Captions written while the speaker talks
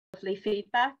lovely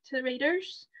feedback to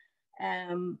readers,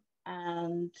 and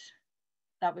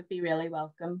that would be really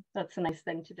welcome. That's a nice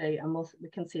thing to do, and we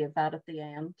can save that at the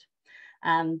end.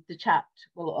 And the chat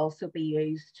will also be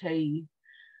used to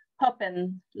pop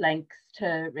in links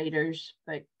to readers'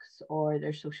 books or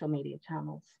their social media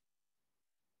channels.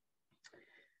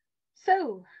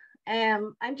 So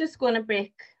I'm just going to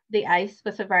break the ice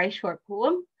with a very short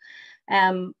poem.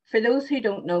 For those who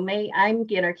don't know me, I'm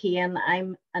Gaynor Kane.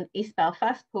 I'm an East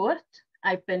Belfast poet.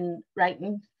 I've been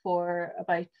writing for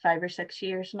about 5 or 6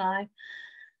 years now.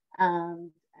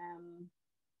 And I'm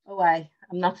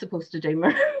not supposed to do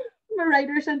my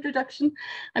writer's introduction.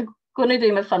 I'm going to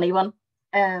do my funny one.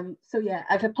 So yeah,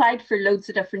 I've applied for loads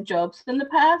of different jobs in the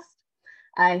past.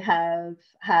 I have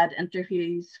had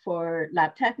interviews for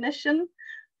lab technician,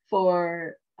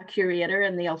 for a curator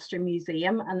in the Ulster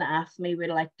Museum, and they asked me would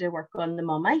I like to work on the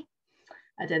mummy.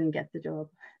 I didn't get the job.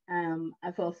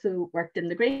 I've also worked in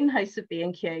the greenhouse of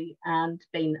B&Q and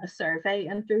been a survey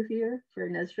interviewer for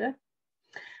NISRA.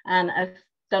 And I've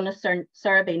done a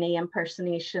Sarah Beanie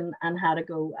impersonation and had a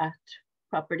go at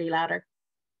Property Ladder.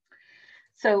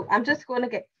 So I'm just going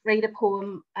to read a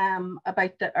poem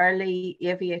about the early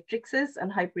aviatrixes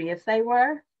and how brave they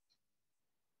were.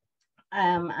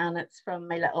 And it's from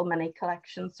my little mini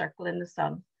collection, Circle in the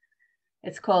Sun.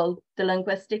 It's called The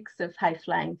Linguistics of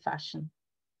High-Flying Fashion.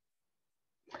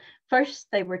 First,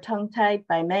 they were tongue-tied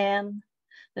by men,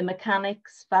 the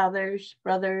mechanics, fathers,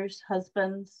 brothers,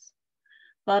 husbands,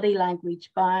 body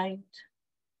language bound,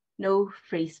 no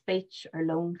free speech or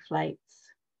lone flights.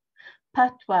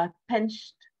 Patois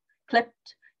pinched,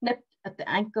 clipped, nipped at the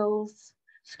ankles,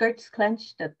 skirts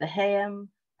clenched at the hem,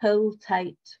 pulled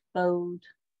tight, bowed,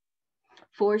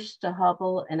 forced to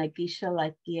hobble in a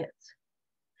geisha-like gait.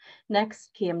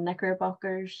 Next came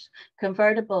knickerbockers,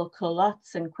 convertible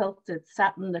culottes and quilted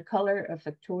satin the colour of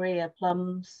Victoria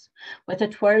plums. With a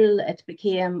twirl it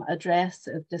became a dress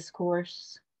of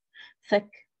discourse. Thick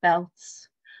belts,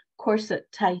 corset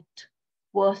tight,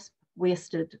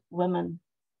 wasp-waisted women.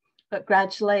 But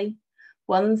gradually,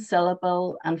 one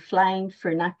syllable and flying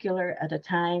vernacular at a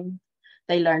time,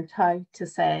 they learned how to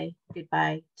say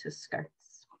goodbye to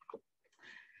skirts.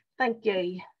 Thank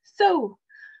you. So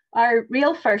our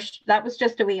real first, that was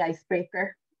just a wee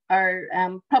icebreaker.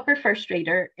 Our proper first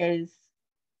reader is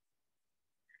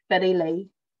Byddi Lee.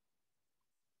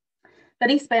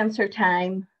 Byddi spends her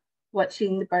time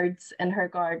watching the birds in her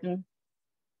garden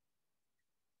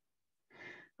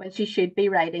when she should be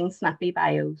writing snappy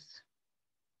bios.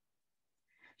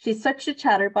 She's such a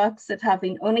chatterbox that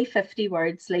having only 50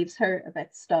 words leaves her a bit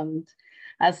stunned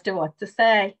as to what to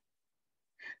say.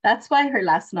 That's why her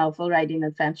last novel writing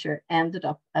adventure ended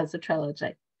up as a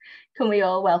trilogy. Can we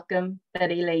all welcome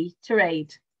Byddi Lee to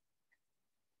read?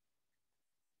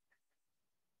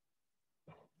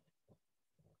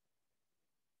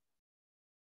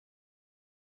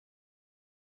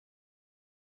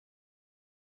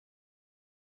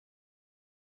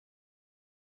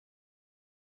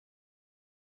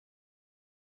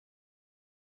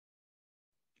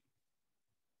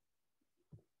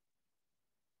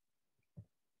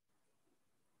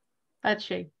 That's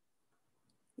you.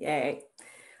 Yay.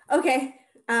 Okay.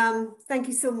 Thank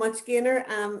you so much, Gaynor.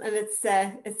 And it's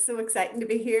so exciting to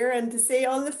be here and to see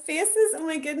all the faces. Oh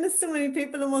my goodness, so many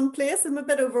people in one place. I'm a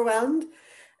bit overwhelmed.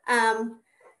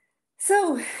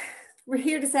 So we're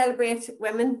here to celebrate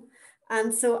women.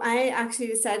 And so I actually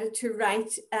decided to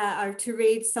write or to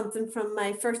read something from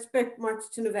my first book, March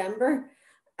to November.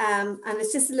 And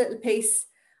it's just a little piece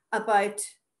about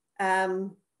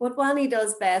what WANI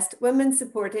does best, women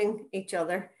supporting each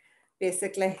other,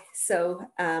 basically. So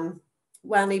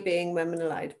WANI being Women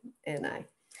Aloud NI.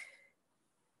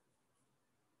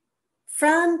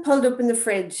 Fran pulled open the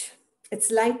fridge,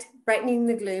 its light brightening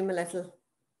the gloom a little.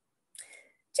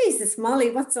 Jesus,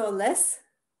 Molly, what's all this?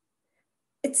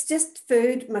 It's just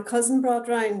food my cousin brought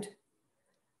round.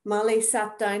 Molly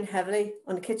sat down heavily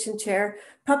on a kitchen chair,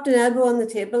 propped an elbow on the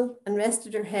table and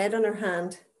rested her head on her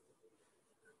hand.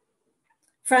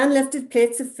 Fran lifted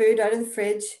plates of food out of the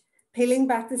fridge, peeling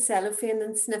back the cellophane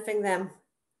and sniffing them.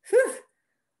 Whew,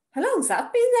 how long's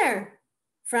that been there?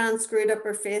 Fran screwed up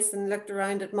her face and looked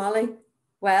around at Molly.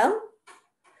 Well?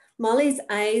 Molly's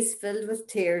eyes filled with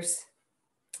tears.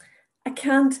 I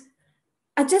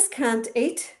just can't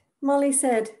eat, Molly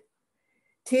said.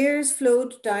 Tears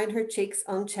flowed down her cheeks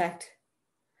unchecked.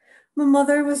 My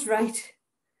mother was right.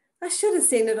 I should have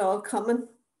seen it all coming.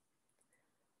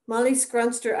 Molly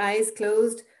scrunched her eyes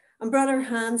closed and brought her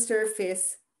hands to her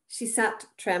face. She sat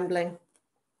trembling.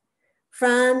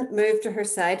 Fran moved to her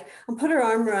side and put her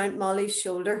arm around Molly's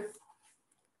shoulder.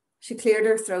 She cleared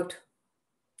her throat.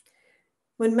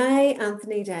 When my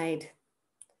Anthony died,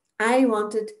 I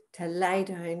wanted to lie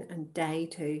down and die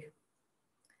too.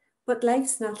 But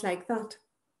life's not like that.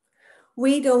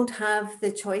 We don't have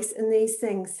the choice in these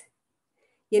things.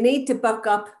 You need to buck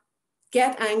up,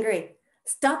 get angry,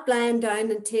 stop lying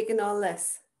down and taking all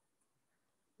this.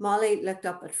 Molly looked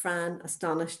up at Fran,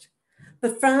 astonished,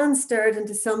 but Fran stared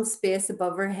into some space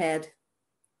above her head.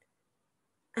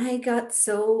 I got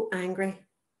so angry.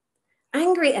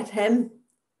 Angry at him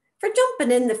for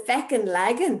jumping in the feckin'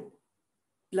 lagoon.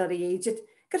 Bloody Egypt,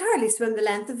 could hardly swim the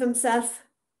length of himself.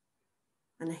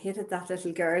 And I hated that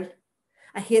little girl.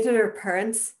 I hated her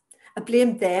parents. I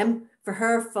blamed them for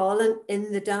her falling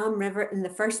in the damn river in the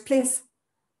first place.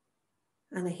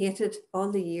 And I hated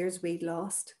all the years we'd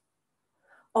lost.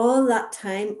 All that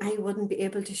time I wouldn't be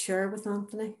able to share with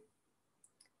Anthony.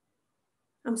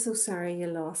 I'm so sorry you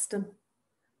lost him.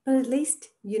 But at least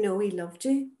you know he loved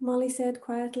you, Molly said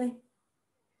quietly.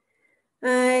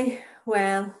 Aye,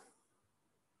 well,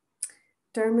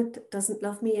 Dermot doesn't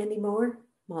love me anymore,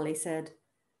 Molly said.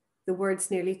 The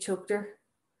words nearly choked her.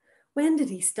 When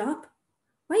did he stop?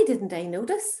 Why didn't I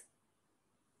notice?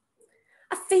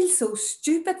 I feel so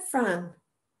stupid, Fran.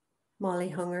 Molly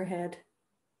hung her head.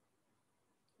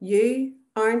 You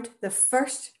aren't the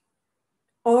first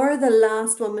or the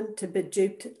last woman to be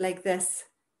duped like this.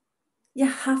 You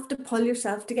have to pull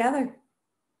yourself together.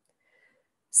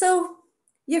 So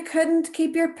you couldn't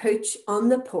keep your pooch on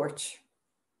the porch.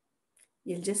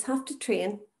 You'll just have to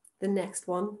train the next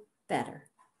one better.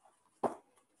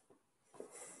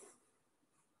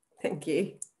 Thank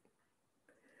you.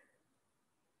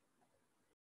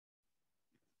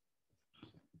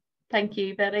 Thank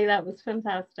you, Byddi. That was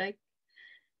fantastic.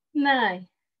 Now,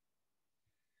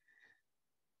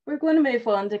 we're going to move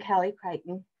on to Kelly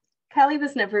Creighton. Kelly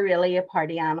was never really a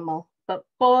party animal, but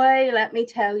boy, let me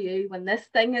tell you, when this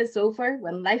thing is over,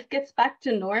 when life gets back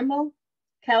to normal,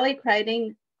 Kelly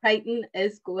Creighton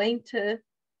is going to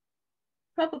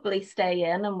probably stay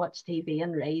in and watch TV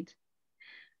and read.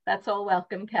 Let's all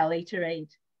welcome Kelly to read.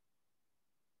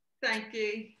 Thank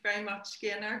you very much,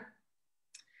 Gaynor.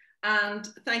 And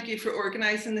thank you for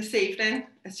organising this evening.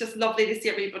 It's just lovely to see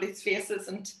everybody's faces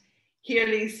and hear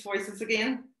these voices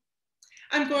again.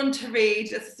 I'm going to read,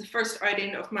 this is the first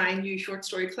outing of my new short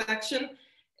story collection,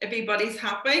 Everybody's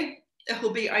Happy. It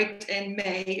will be out in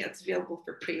May. It's available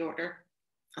for pre-order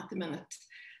at the minute.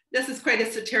 This is quite a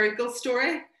satirical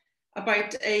story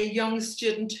about a young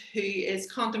student who is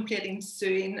contemplating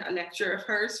suing a lecturer of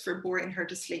hers for boring her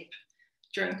to sleep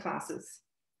during classes.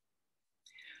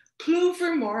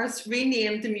 Clover Morris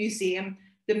renamed the museum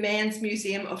the Men's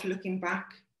Museum of Looking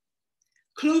Back.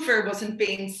 Clover wasn't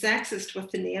being sexist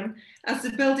with the name, as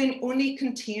the building only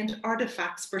contained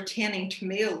artifacts pertaining to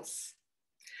males.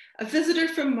 A visitor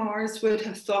from Mars would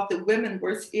have thought that women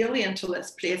were as alien to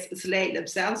this place as lay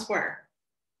lives elsewhere.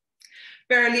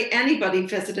 Barely anybody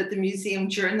visited the museum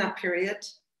during that period.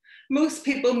 Most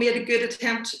people made a good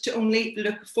attempt to only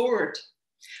look forward.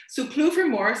 So Clover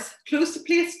Morris closed the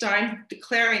place down,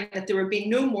 declaring that there would be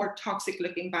no more toxic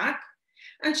looking back,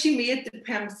 and she made the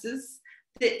premises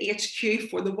the HQ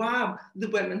for the WAB, the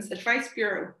Women's Advice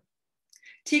Bureau.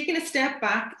 Taking a step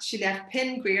back, she left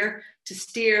Pin Greer to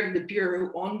steer the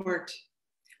Bureau onward,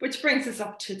 which brings us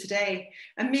up to today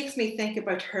and makes me think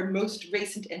about her most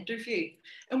recent interview,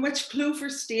 in which Clover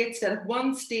states that at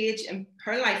one stage in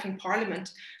her life in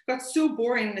Parliament got so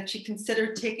boring that she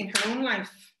considered taking her own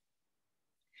life.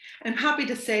 I'm happy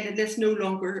to say that this no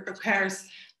longer occurs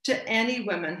to any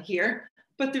women here,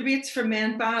 but the rates for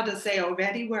men, bad as they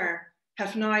already were,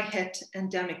 have now hit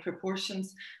endemic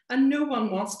proportions, and no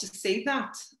one wants to see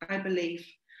that, I believe.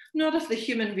 Not if the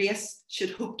human race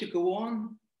should hope to go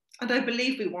on, and I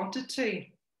believe we want it to.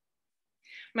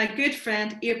 My good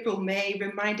friend April May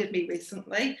reminded me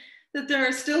recently that there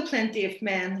are still plenty of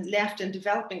men left in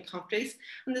developing countries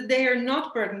and that they are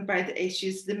not burdened by the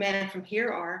issues the men from here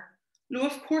are. Though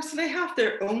of course they have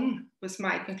their own, was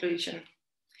my conclusion.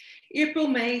 April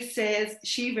May says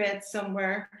she read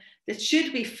somewhere that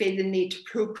should we feel the need to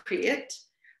procreate,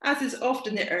 as is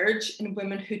often the urge in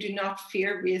women who do not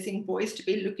fear raising boys to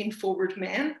be looking forward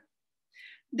men,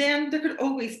 then there could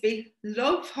always be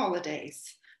love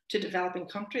holidays to developing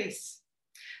countries.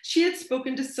 She had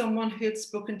spoken to someone who had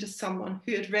spoken to someone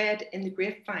who had read in the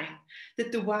grapevine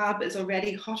that the WAB is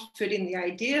already hot-footing the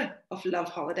idea of love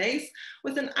holidays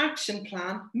with an action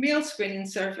plan, male screening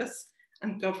service,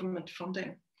 and government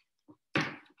funding.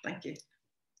 Thank you.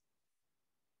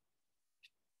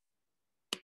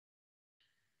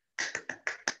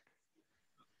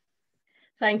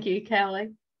 Thank you,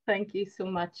 Kelly. Thank you so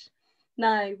much.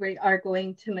 Now we are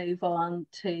going to move on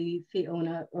to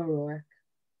Fiona O'Rourke.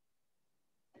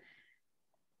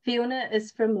 Fiona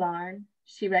is from Larne.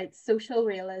 She writes social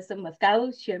realism with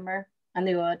gallows humour and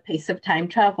the odd piece of time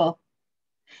travel.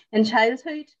 In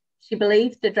childhood, she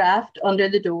believed the draft under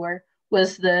the door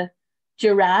was the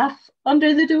giraffe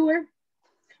under the door,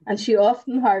 and she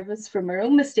often harvests from her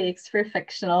own mistakes for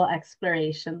fictional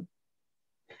exploration.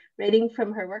 Reading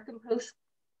from her work in progress.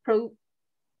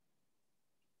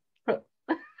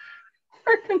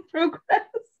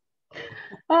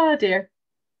 Oh dear.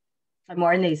 I'm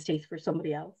wearing these teeth for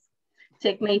somebody else.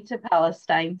 Take me to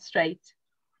Palestine Straight.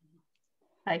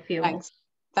 Hi, Fiona.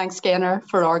 Thanks, Gaynor,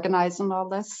 for organising all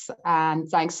this, and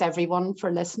thanks everyone for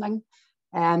listening.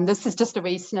 And this is just a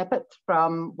wee snippet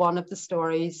from one of the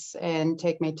stories in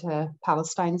Take Me to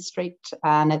Palestine Street,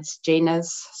 and it's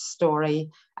Gina's story,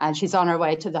 and she's on her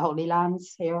way to the Holy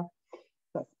Lands here.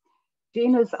 But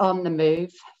Gina's on the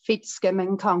move, feet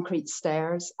skimming concrete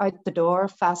stairs, out the door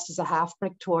fast as a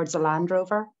half-brick towards a Land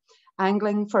Rover,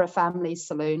 angling for a family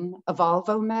saloon, a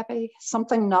Volvo maybe,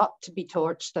 something not to be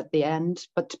torched at the end,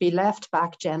 but to be left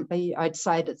back gently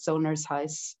outside its owner's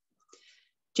house.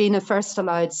 Gina first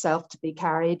allowed self to be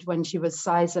carried when she was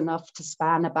size enough to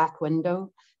span a back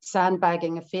window,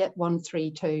 sandbagging a Fiat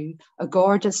 132, a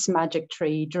gorgeous magic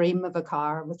tree dream of a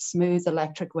car with smooth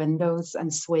electric windows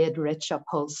and suede rich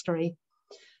upholstery.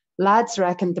 Lads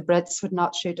reckoned the Brits would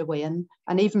not shoot a Wayne,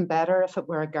 and even better if it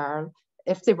were a girl.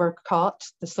 If they were caught,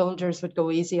 the soldiers would go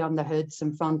easy on the hoods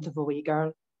in front of a wee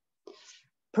girl.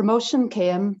 Promotion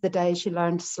came the day she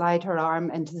learned to slide her arm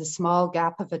into the small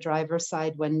gap of a driver's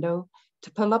side window,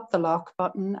 to pull up the lock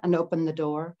button and open the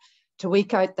door, to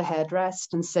weak out the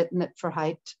headrest and sit in it for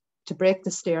height, to break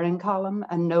the steering column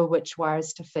and know which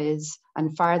wires to fizz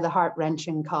and fire the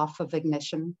heart-wrenching cough of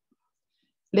ignition.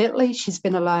 Lately, she's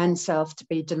been allowing self to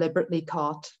be deliberately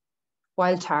caught,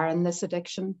 while tarring this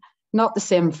addiction, not the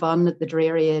same fun at the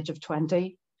dreary age of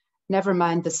 20. Never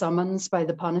mind the summons by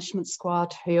the punishment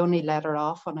squad who only let her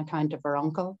off on account of her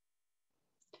uncle.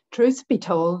 Truth be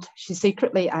told, she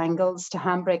secretly angles to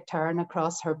handbrake turn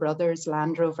across her brother's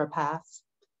Land Rover path.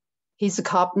 He's a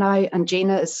cop now and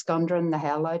Gina is scundering the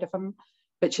hell out of him,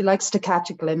 but she likes to catch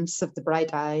a glimpse of the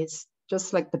bright eyes,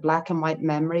 just like the black and white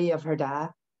memory of her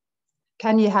dad.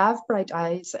 Can you have bright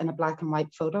eyes in a black and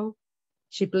white photo?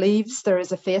 She believes there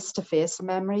is a face-to-face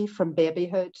memory from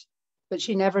babyhood, but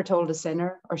she never told a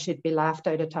sinner or she'd be laughed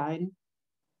out of town.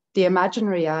 The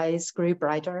imaginary eyes grew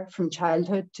brighter from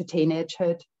childhood to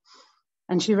teenagehood,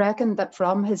 and she reckoned that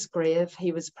from his grave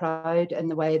he was proud in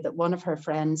the way that one of her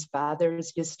friend's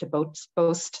fathers used to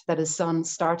boast that his son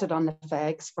started on the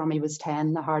fegs from he was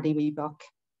 10, the hardy wee buck.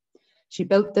 She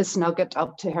built this nugget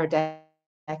up to her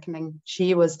reckoning.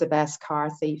 She was the best car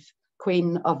thief,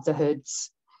 queen of the hoods.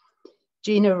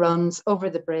 Gina runs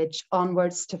over the bridge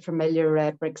onwards to familiar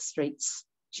red brick streets.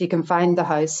 She can find the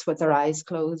house with her eyes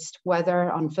closed, whether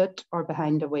on foot or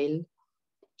behind a wheel.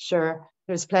 Sure,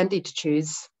 there's plenty to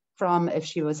choose from if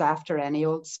she was after any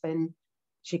old spin.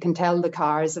 She can tell the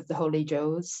cars of the Holy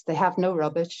Joes. They have no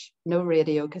rubbish, no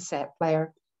radio cassette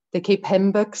player. They keep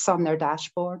hymn books on their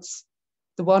dashboards.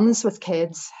 The ones with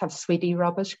kids have sweetie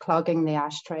rubbish clogging the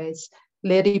ashtrays,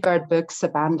 ladybird books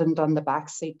abandoned on the back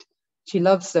seat. She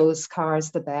loves those cars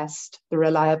the best, the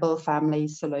reliable family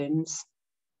saloons.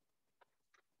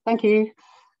 Thank you.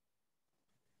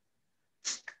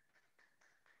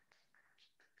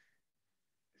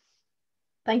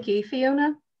 Thank you,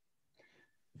 Fiona.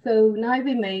 So now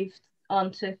we move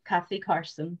on to Cathy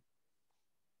Carson.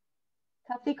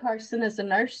 Cathy Carson is a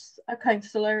nurse, a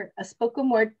counsellor, a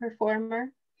spoken word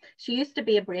performer. She used to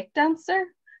be a break dancer,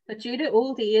 but due to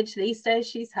old age, these days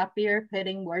she's happier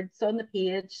putting words on the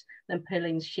page than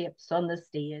pulling shapes on the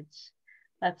stage.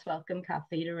 Let's welcome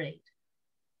Cathy to read.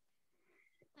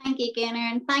 Thank you, Gaynor,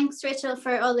 and thanks, Rachel,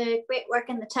 for all the great work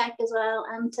in the tech as well,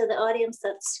 and to the audience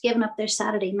that's given up their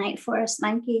Saturday night for us.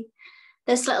 Thank you.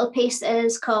 This little piece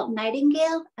is called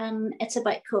Nightingale, and it's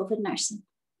about COVID nursing.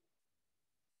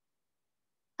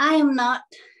 I am not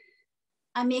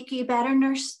a make you better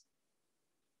nurse,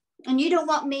 and you don't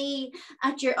want me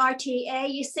at your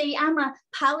RTA. You see, I'm a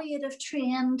palliative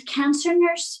trained cancer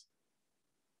nurse.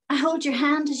 I hold your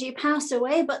hand as you pass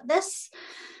away, but this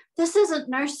isn't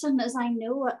nursing as I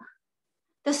know it.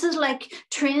 This is like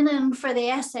training for the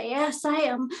SAS. I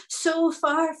am so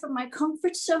far from my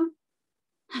comfort zone.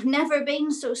 I've never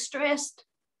been so stressed.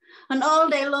 And all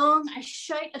day long, I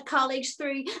shout at colleagues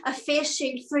through a face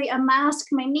shield, through a mask.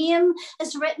 My name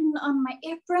is written on my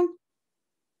apron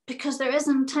because there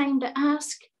isn't time to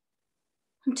ask.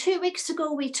 And 2 weeks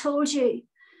ago, we told you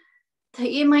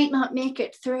that you might not make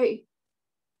it through.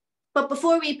 But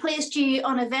before we placed you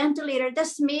on a ventilator,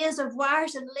 this maze of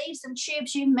wires and leads and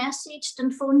tubes, you messaged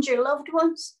and phoned your loved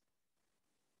ones.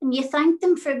 and you thanked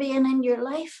them for being in your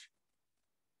life.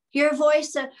 Your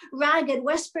voice, a ragged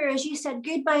whisper as you said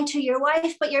goodbye to your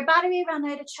wife, but your battery ran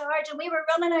out of charge and we were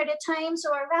running out of time,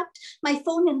 so I wrapped my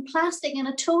phone in plastic and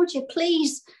I told you,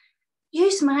 please,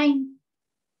 use mine.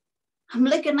 I'm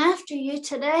looking after you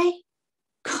today.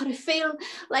 God, I feel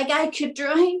like I could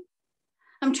drown.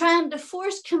 I'm trying to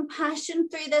force compassion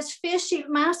through this face shield,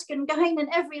 mask and gown, and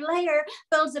every layer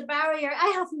builds a barrier I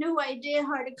have no idea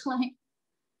how to climb.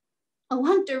 I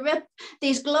want to rip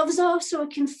these gloves off so I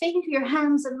can feel your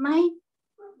hands in mine.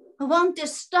 I want to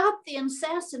stop the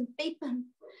incessant beeping,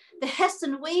 the hiss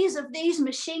and wheeze of these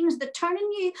machines that turning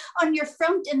you on your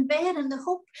front in bed in the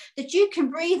hope that you can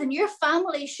breathe and your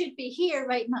family should be here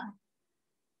right now.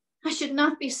 I should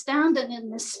not be standing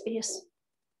in this space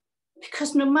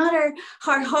because no matter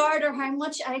how hard or how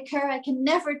much I care, I can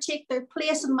never take their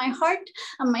place, and my heart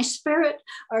and my spirit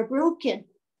are broken.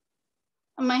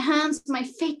 And my hands, my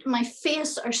feet, my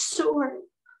face are sore.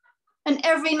 And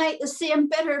every night the same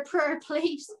bitter prayer,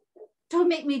 please, don't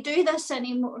make me do this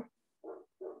anymore.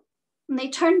 And they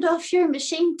turned off your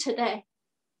machine today.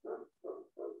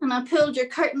 And I pulled your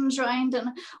curtains round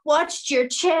and watched your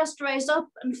chest rise up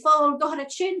and fall. God, I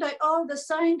tuned out all the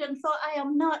sound and thought, I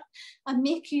am not a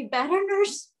make you better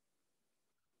nurse.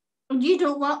 And you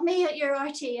don't want me at your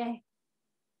RTA.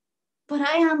 But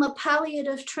I am a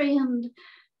palliative trained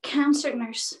cancer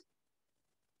nurse.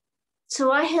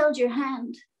 So I held your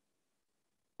hand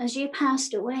as you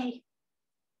passed away.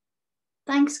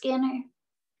 Thanks, Gaynor.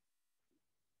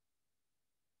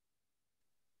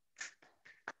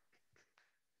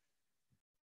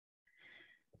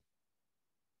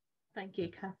 Thank you,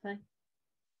 Cathy.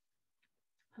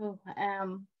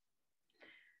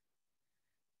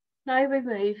 Now we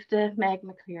move to Meg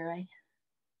McCleery.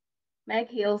 Meg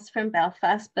hails from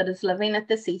Belfast but is living at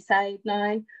the seaside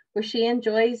now, where she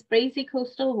enjoys breezy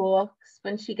coastal walks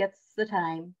when she gets the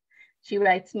time. She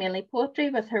writes mainly poetry,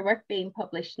 with her work being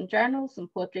published in journals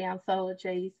and poetry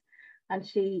anthologies, and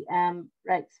she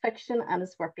writes fiction and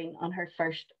is working on her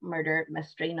first murder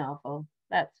mystery novel.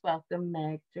 Let's welcome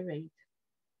Meg to read.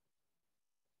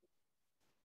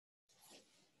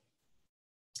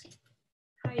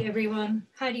 Hi everyone.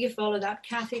 How do you follow that,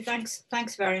 Cathy?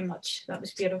 Thanks very much. That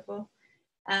was beautiful.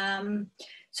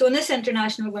 So on this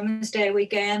International Women's Day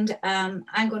weekend, I'm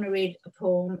going to read a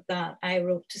poem that I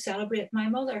wrote to celebrate my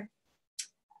mother.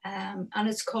 And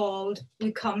it's called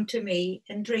You Come to Me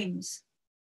in Dreams.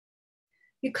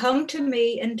 You come to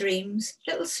me in dreams,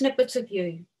 little snippets of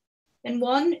you. In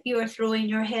one, you are throwing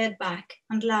your head back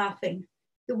and laughing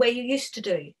the way you used to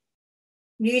do.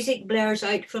 Music blares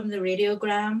out from the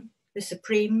radiogram, the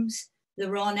Supremes, the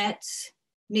Ronettes,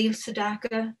 Neil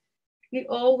Sedaka. You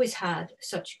always had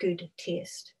such good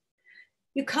taste.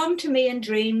 You come to me in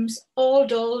dreams, all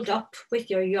dolled up with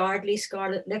your yardly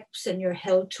scarlet lips and your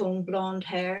hill-tone blonde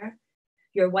hair,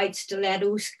 your white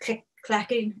stilettos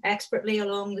clacking expertly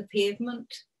along the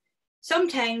pavement.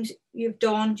 Sometimes you've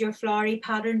donned your flowery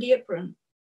patterned apron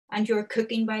and you're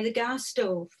cooking by the gas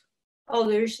stove.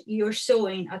 Others, you're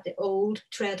sewing at the old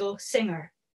treadle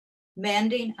singer,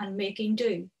 mending and making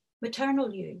do,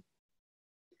 maternal you.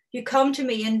 You come to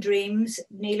me in dreams,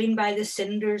 kneeling by the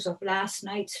cinders of last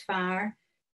night's fire,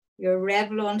 your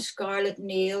Revlon scarlet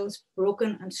nails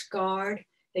broken and scarred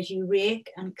as you rake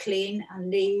and clean and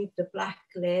leave the black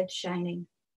lead shining.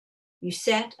 You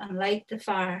set and light the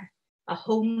fire, a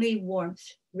homely warmth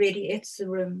radiates the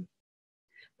room.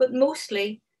 But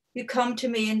mostly, you come to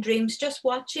me in dreams just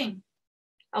watching.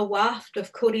 A waft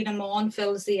of Cody Lamon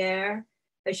fills the air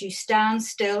as you stand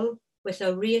still with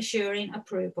a reassuring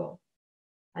approval,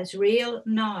 as real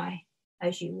now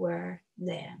as you were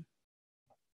then.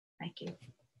 Thank you.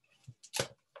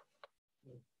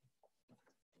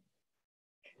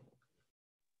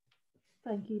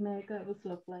 Thank you, Meg, that was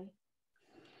lovely.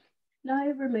 Now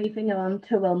we're moving on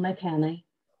to Wilma Kenny.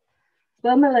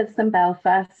 Wilma lives in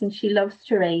Belfast and she loves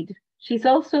to read. She's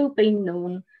also been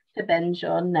known to binge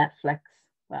on Netflix.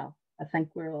 Well, I think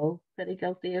we're all pretty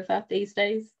guilty of that these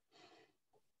days.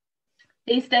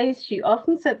 These days, she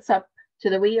often sits up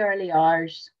to the wee early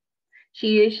hours. She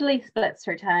usually splits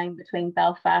her time between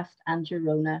Belfast and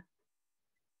Girona.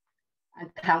 I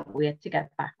can't wait to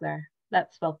get back there.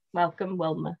 Let's welcome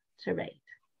Wilma to read.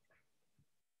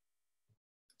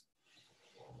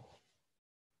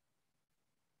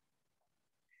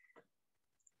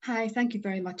 Hi, thank you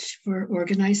very much for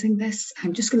organising this.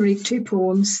 I'm just going to read two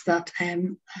poems that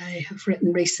I have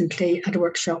written recently at a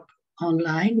workshop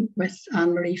online with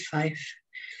Anne-Marie Fife,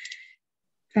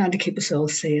 trying to keep us all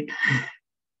sane.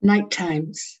 Night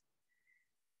times.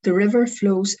 The river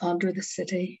flows under the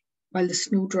city while the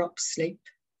snowdrops sleep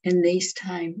in these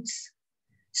times.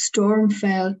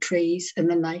 Storm-felled trees in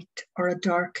the night or a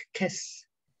dark kiss.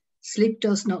 Sleep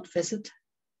does not visit.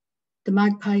 The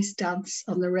magpies dance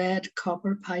on the red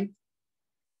copper pipe.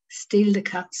 Steal the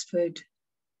cat's food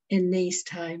in these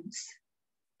times.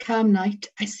 Calm night,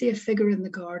 I see a figure in the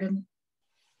garden.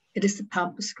 It is the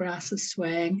pampas grasses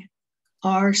swaying.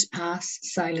 Hours pass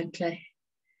silently.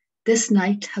 This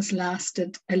night has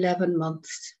lasted 11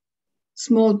 months.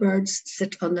 Small birds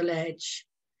sit on the ledge.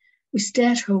 We stay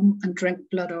at home and drink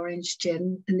blood orange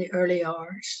gin in the early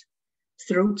hours,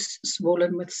 throats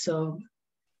swollen with song.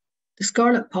 The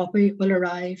scarlet poppy will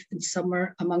arrive in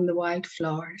summer among the wild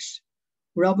flowers,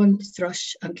 robin,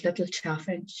 thrush, and little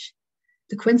chaffinch.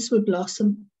 The quince will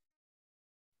blossom,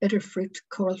 bitter fruit,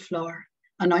 coral flower,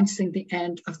 announcing the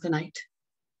end of the night.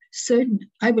 Soon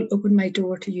I will open my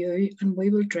door to you and we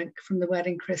will drink from the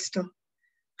wedding crystal.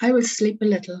 I will sleep a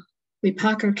little. We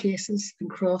pack our cases and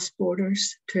cross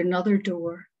borders to another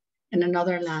door in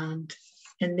another land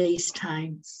in these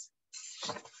times.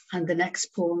 And the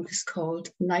next poem is called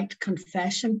Night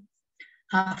Confession,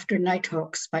 after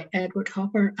Nighthawks by Edward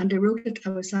Hopper. And I wrote it, I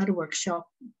was at a workshop,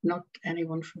 not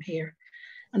anyone from here.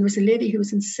 And there was a lady who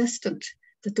was insistent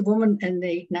that the woman in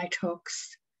the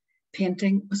Nighthawks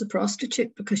painting was a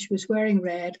prostitute because she was wearing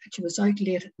red and she was out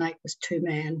late at night with two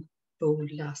men,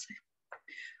 bold lassie.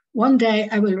 One day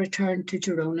I will return to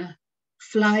Girona,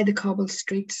 fly the cobbled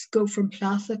streets, go from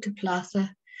plaza to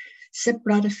plaza, sip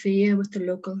ratafia with the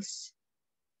locals,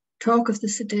 talk of the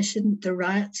sedition, the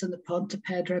riots on the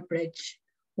Pontevedra Bridge,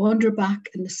 wander back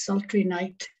in the sultry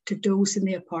night to doze in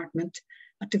the apartment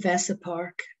at Devesa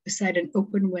Park beside an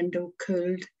open window,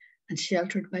 cooled and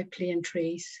sheltered by plane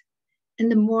trees. In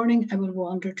the morning I will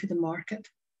wander to the market,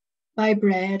 buy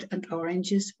bread and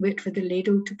oranges, wait for the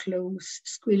Lido to close,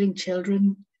 squealing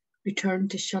children, return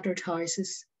to shuttered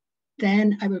houses.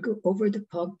 Then I will go over the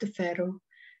Pontevedra,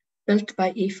 built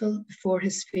by Eiffel before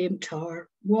his famed tower,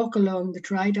 walk along the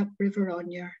dried up River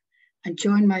Oñar and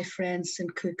join my friends in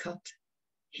Cucut.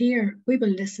 Here we will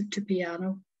listen to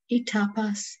piano, eat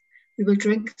tapas, we will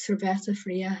drink cerveza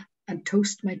fria and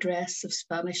toast my dress of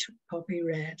Spanish poppy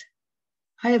red.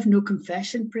 I have no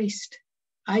confession, priest.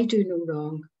 I do no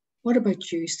wrong. What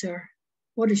about you, sir?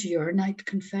 What is your night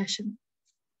confession?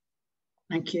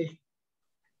 Thank you.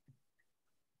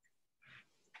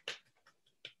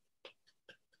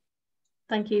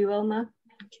 Thank you, Wilma.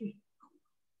 Thank you.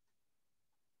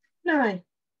 Now,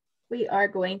 we are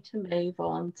going to move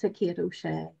on to Kate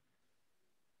O'Shea.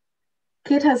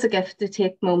 Kate has a gift to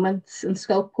take moments and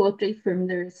sculpt poetry from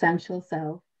their essential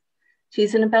self.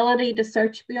 She's an ability to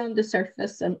search beyond the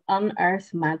surface and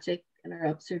unearth magic in her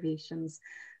observations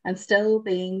and still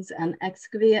beings and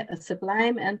excavate a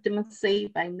sublime intimacy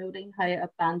by noting how a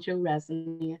banjo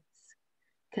resonates,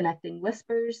 connecting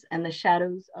whispers in the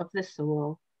shadows of the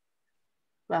soul.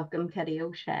 Welcome, Katie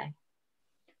O'Shea.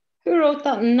 Who wrote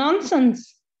that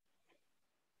nonsense?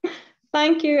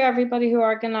 Thank you, everybody who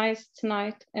organised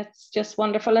tonight. It's just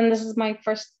wonderful. And this is my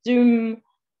first Zoom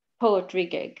poetry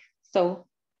gig. So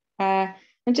I'm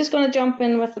just going to jump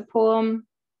in with a poem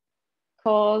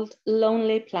called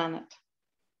Lonely Planet.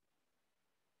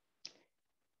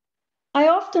 I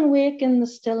often wake in the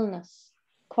stillness,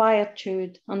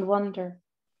 quietude, and wonder,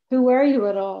 who were you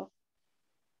at all?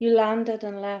 You landed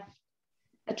and left,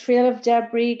 a trail of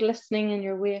debris glistening in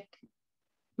your wake,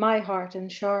 my heart in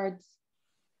shards.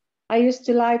 I used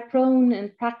to lie prone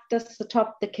in practice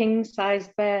atop the king-size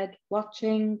bed,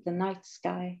 watching the night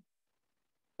sky.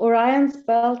 Orion's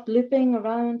belt looping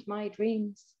around my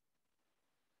dreams.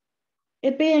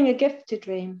 It being a gift to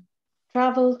dream,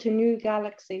 travel to new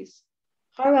galaxies.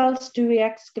 How else do we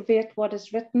excavate what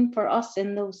is written for us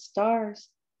in those stars?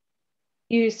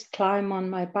 Used climb on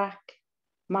my back,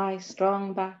 my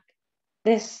strong back.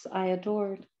 This I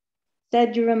adored.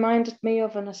 Said you reminded me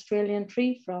of an Australian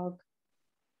tree frog.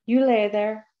 You lay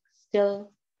there,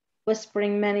 still,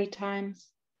 whispering many times,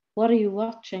 what are you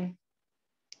watching?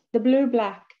 The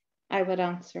blue-black, I would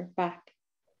answer back.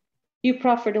 You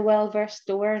proffered a well-versed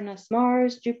awareness,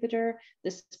 Mars, Jupiter,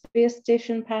 the space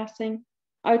station passing,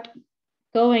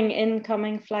 outgoing,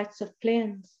 incoming flights of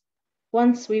planes.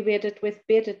 Once we waited with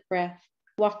bated breath,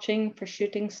 watching for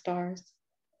shooting stars.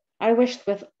 I wished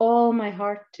with all my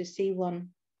heart to see one,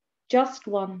 just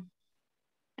one.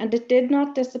 And it did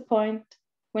not disappoint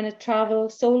when it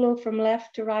traveled solo from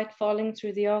left to right, falling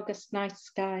through the August night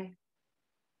sky.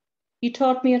 You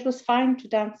taught me it was fine to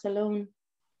dance alone,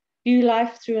 view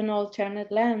life through an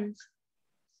alternate lens.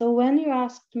 So when you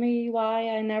asked me why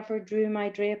I never drew my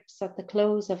drapes at the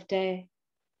close of day,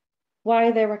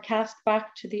 why they were cast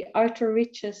back to the outer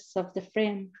reaches of the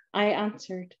frame, I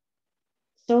answered,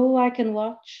 so I can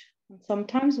watch and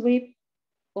sometimes weep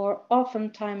or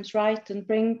oftentimes write and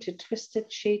bring to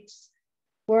twisted sheets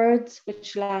words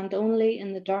which land only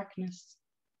in the darkness,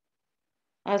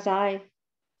 as I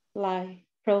lie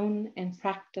prone in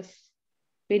practice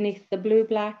beneath the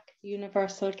blue-black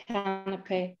universal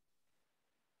canopy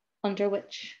under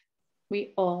which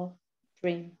we all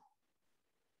dream.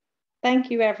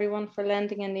 Thank you everyone for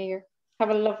lending an ear. Have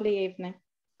a lovely evening.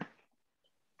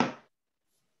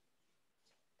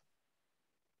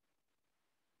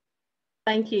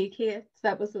 Thank you, Kate.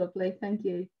 That was lovely. Thank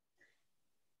you.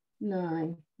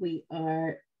 Now we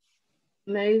are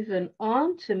moving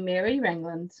on to Mary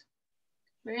Ringland.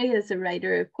 Mary is a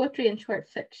writer of poetry and short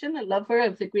fiction, a lover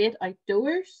of the great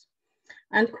outdoors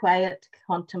and quiet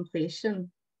contemplation.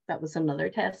 That was another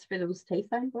test for those teeth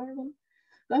I'm borrowing.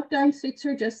 Lockdown suits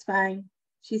her just fine.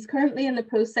 She's currently in the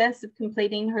process of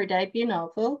completing her debut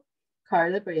novel,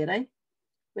 Carla Brady,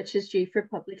 which is due for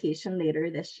publication later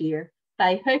this year.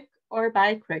 By hook or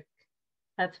by crook.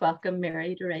 Let's welcome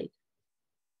Mary to read.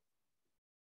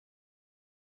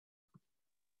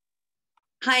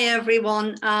 Hi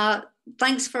everyone.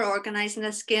 Thanks for organising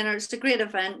this, Gaynor. It's a great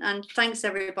event, and thanks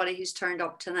everybody who's turned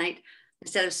up tonight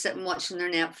instead of sitting watching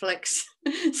their Netflix.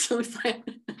 So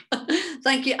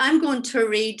thank you. I'm going to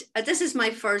read, this is my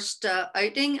first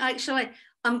outing actually.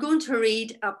 I'm going to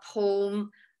read a poem,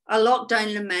 a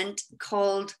lockdown lament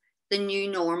called The New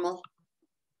Normal.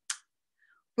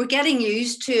 We're getting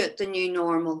used to it, the new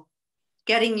normal,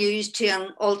 getting used to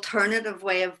an alternative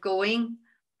way of going,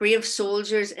 brave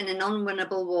soldiers in an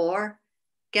unwinnable war,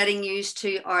 getting used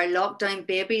to our lockdown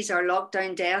babies, our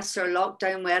lockdown deaths, our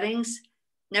lockdown weddings,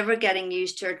 never getting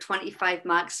used to our 25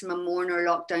 maximum mourn or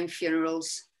lockdown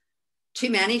funerals.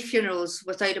 Too many funerals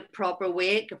without a proper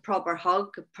wake, a proper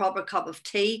hug, a proper cup of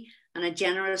tea, and a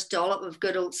generous dollop of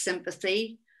good old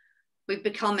sympathy. We've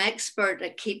become expert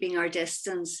at keeping our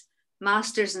distance,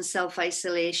 masters in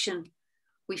self-isolation.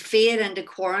 We fade into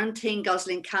quarantine,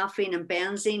 guzzling caffeine and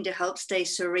benzene to help stay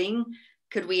serene.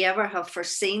 Could we ever have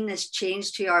foreseen this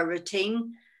change to our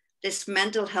routine? This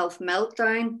mental health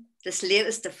meltdown, this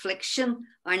latest affliction,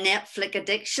 our Netflix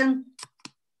addiction?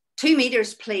 2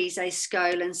 meters, please, I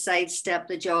scowl and sidestep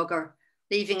the jogger,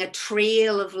 leaving a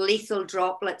trail of lethal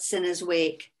droplets in his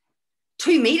wake.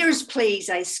 2 meters, please,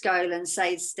 I scowl and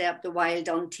sidestep the wild,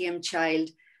 untamed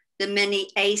child, the mini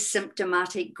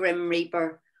asymptomatic grim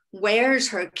reaper. Where's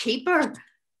her keeper?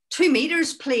 2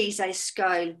 meters, please, I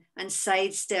scowl and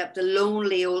sidestep the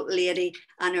lonely old lady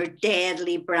and her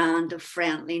deadly brand of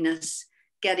friendliness,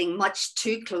 getting much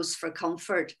too close for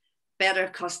comfort. Better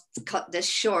cut this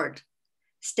short.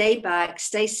 Stay back,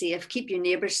 stay safe, keep your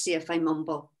neighbours safe, I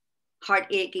mumble, heart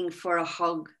aching for a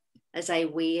hug as I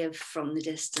wave from the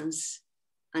distance.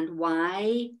 And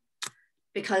why?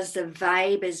 Because the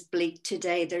vibe is bleak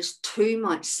today. There's too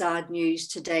much sad news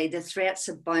today. The threats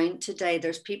abound today.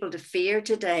 There's people to fear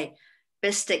today.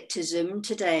 Bistic to Zoom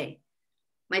today.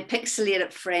 My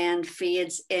pixelated friend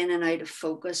fades in and out of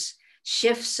focus,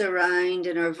 shifts around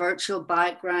in her virtual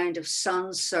background of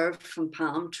sun, surf, and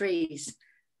palm trees.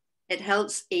 It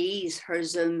helps ease her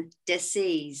Zoom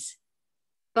dis-ease.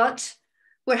 But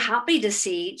we're happy to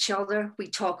see each other. We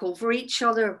talk over each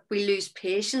other. We lose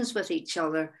patience with each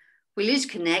other. We lose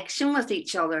connection with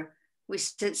each other. We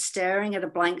sit staring at a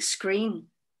blank screen.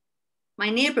 My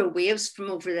neighbour waves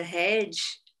from over the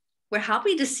hedge. We're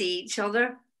happy to see each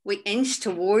other. We inch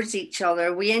towards each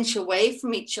other. We inch away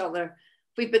from each other.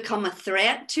 We've become a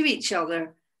threat to each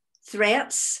other.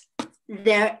 Threats,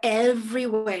 they're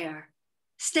everywhere.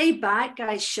 Stay back,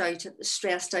 I shout at the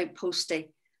stressed out postie.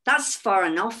 That's far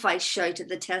enough, I shout at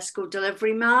the Tesco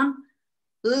delivery man.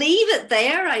 Leave it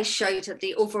there, I shout at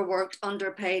the overworked,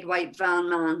 underpaid white van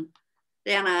man.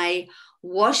 Then I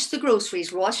wash the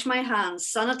groceries, wash my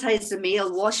hands, sanitize the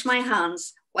meal, wash my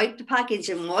hands, wipe the package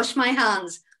and wash my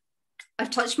hands.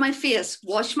 I've touched my face,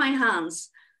 wash my hands.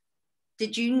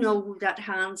 Did you know that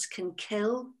hands can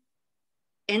kill?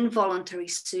 Involuntary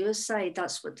suicide,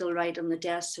 that's what they'll write on the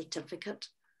death certificate.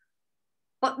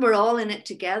 But we're all in it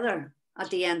together at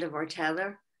the end of our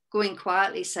tether, going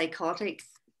quietly psychotic.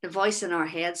 The voice in our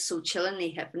heads so chillingly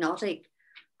hypnotic,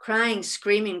 crying,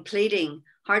 screaming, pleading,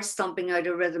 hearts thumping out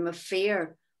a rhythm of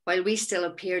fear, while we still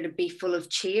appear to be full of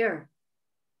cheer.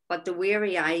 But the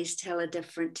weary eyes tell a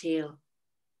different tale.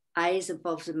 Eyes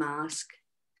above the mask,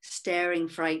 staring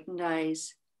frightened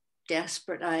eyes,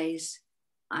 desperate eyes,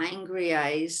 angry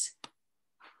eyes,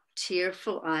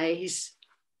 tearful eyes,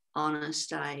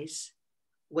 honest eyes,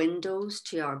 windows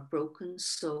to our broken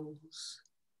souls.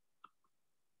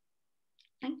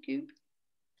 Thank you.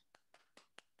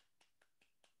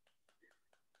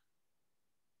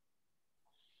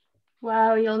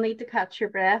 Wow, you'll need to catch your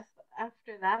breath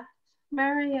after that.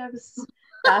 Mary. I was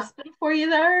gasping for you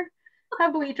there.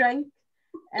 Have a wee drink.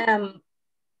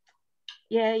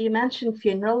 Yeah, you mentioned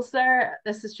funerals there.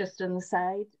 This is just an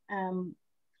aside.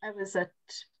 I was at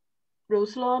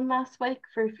Roselawn last week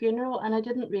for a funeral, and I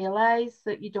didn't realise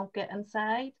that you don't get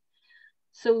inside.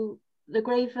 So the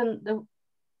wife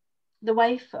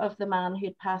of the man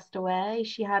who'd passed away,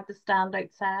 she had to stand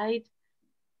outside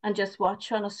and just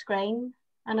watch on a screen,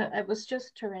 and it was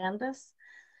just horrendous.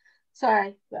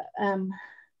 Sorry, but,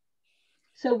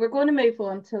 so we're going to move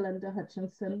on to Linda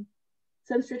Hutchinson.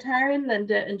 Since retiring,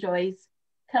 Linda enjoys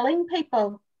killing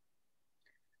people,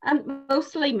 and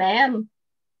mostly men,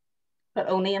 but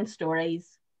only in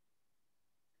stories.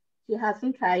 She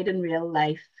hasn't tried in real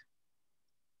life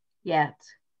yet.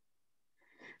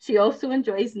 She also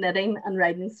enjoys knitting and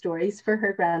writing stories for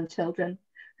her grandchildren.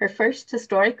 Her first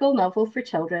historical novel for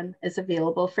children is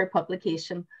available for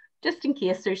publication, just in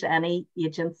case there's any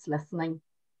agents listening.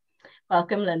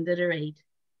 Welcome, Linda, to read.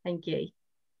 Thank you.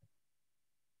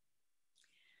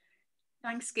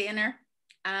 Thanks, Gaynor,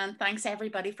 and thanks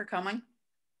everybody for coming.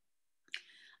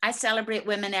 I celebrate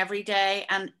women every day,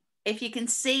 and if you can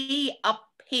see up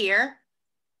here,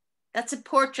 that's a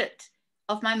portrait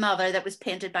of my mother that was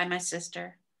painted by my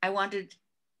sister. I wanted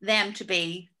them to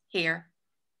be here.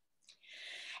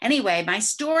 Anyway, my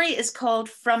story is called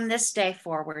From This Day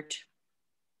Forward.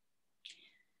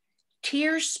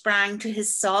 Tears sprang to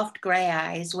his soft grey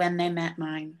eyes when they met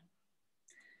mine.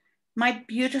 My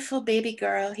beautiful baby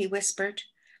girl, he whispered,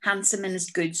 handsome in his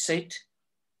good suit.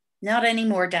 Not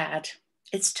anymore, Dad.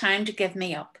 It's time to give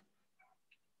me up.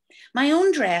 My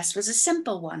own dress was a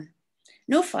simple one.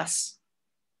 No fuss.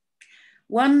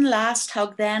 One last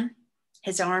hug then,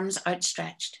 his arms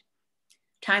outstretched.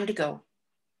 Time to go.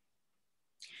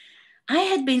 I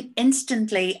had been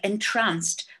instantly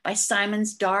entranced by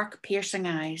Simon's dark, piercing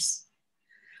eyes.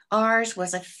 Ours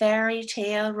was a fairy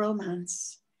tale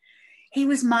romance. He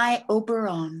was my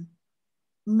Oberon,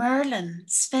 Merlin,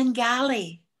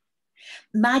 Svengali.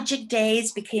 Magic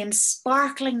days became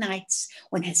sparkling nights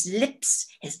when his lips,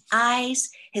 his eyes,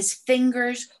 his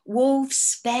fingers wove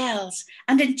spells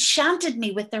and enchanted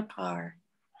me with their power.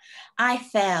 I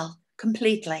fell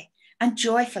completely and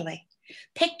joyfully,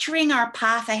 picturing our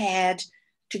path ahead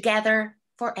together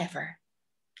forever.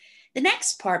 The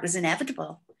next part was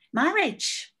inevitable,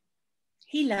 marriage.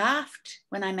 He laughed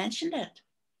when I mentioned it.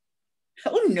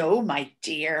 Oh no, my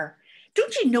dear,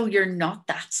 don't you know you're not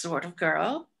that sort of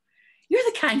girl? You're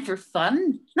the kind for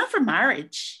fun, not for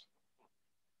marriage.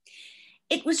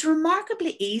 It was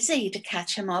remarkably easy to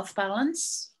catch him off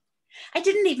balance. I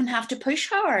didn't even have to push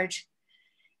hard.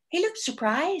 He looked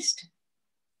surprised.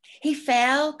 He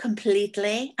fell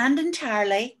completely and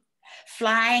entirely,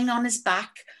 flying on his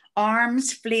back,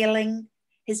 arms flailing,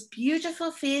 his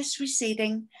beautiful face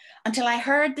receding until I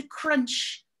heard the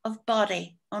crunch of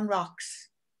body on rocks.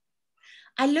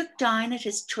 I looked down at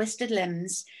his twisted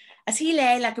limbs as he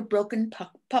lay like a broken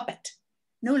puppet,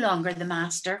 no longer the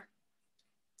master.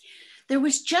 There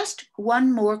was just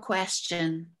one more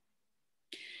question.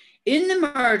 In the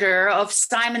murder of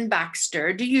Simon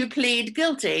Baxter, do you plead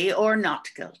guilty or not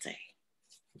guilty?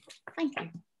 Thank you.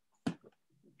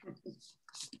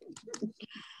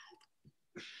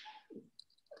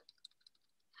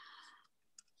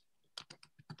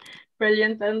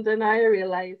 Brilliant, and now I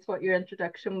realised what your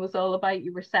introduction was all about.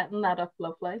 You were setting that up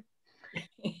lovely.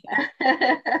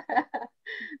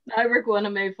 Now we're going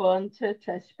to move on to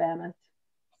Trish Bennett.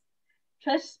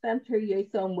 Trish spent her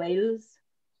youth on Wales,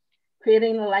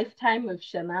 creating a lifetime of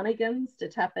shenanigans to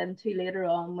tap into later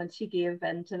on when she gave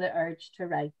in to the urge to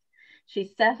write.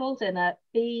 She settled in a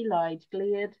Be Loud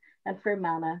glade in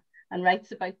Fermanagh and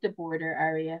writes about the border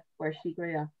area where she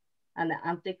grew up and the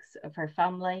antics of her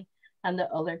family and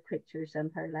the other creatures in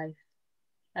her life.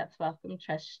 Let's welcome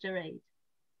Trish to read.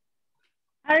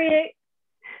 How are you?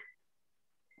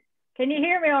 Can you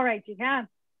hear me all right? You can?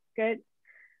 Good.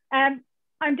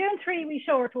 I'm doing 3 wee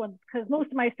short ones because most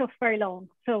of my stuff's very long.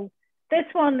 So this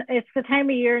one, it's the time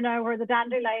of year now where the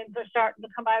dandelions are starting to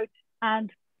come out.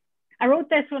 And I wrote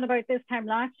this one about this time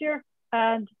last year.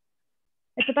 And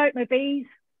it's about my bees.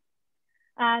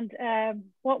 And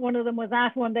what one of them was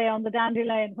at one day on the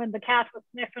dandelion when the cat was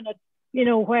sniffing it, you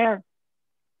know where.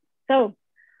 So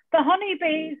the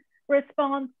honeybee's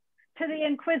response to the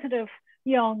inquisitive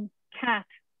young cat.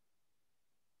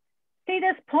 See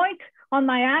this point on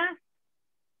my ass?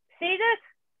 See this?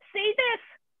 See this?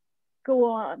 Go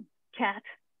on, cat.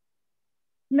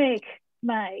 Make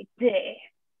my day.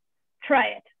 Try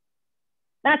it.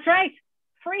 That's right.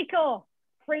 Freak off.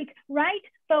 Freak right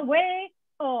the way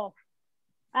off.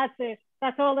 That's it.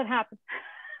 That's all that happened.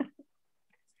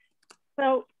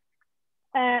 So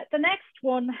The next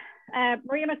one,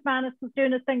 Maria McManus was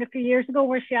doing a thing a few years ago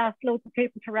where she asked loads of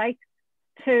people to write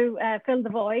to fill the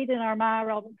void in our Ma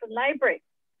Robinson library.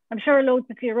 I'm sure loads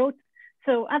of you wrote.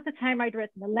 So at the time I'd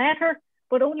written a letter,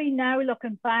 but only now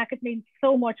looking back, it means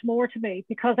so much more to me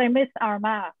because I miss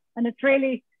Armagh. And it's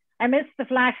really, I miss the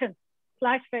flash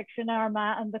fiction,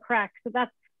 Armagh and the crack. So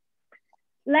that's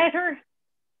letter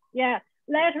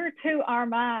to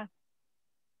Armagh.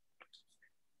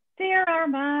 Dear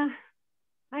Armagh,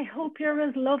 I hope you're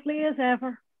as lovely as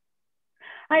ever.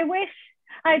 I wish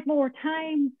I'd more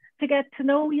time to get to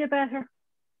know you better.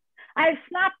 I've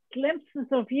snapped glimpses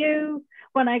of you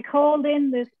when I called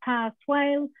in this past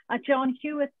while at John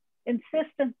Hewitt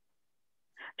insisting.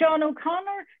 John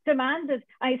O'Connor demanded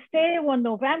I stay 1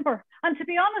 November, and to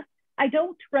be honest, I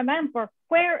don't remember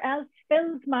where else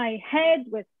fills my head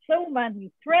with so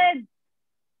many threads.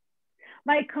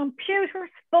 My computer's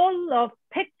full of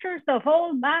pictures of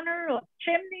all manner of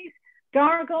chimneys,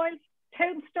 gargoyles,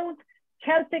 tombstones,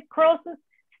 Celtic crosses,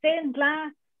 stained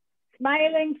glass,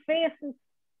 smiling faces,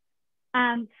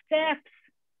 and steps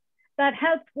that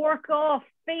help work off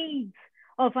feeds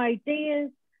of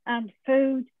ideas and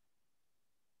food.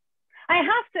 I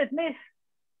have to admit,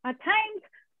 at times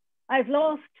I've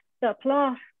lost the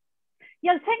plot.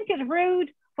 You'll think it rude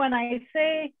when I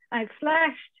say I've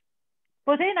flashed,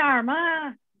 but in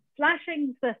Armagh,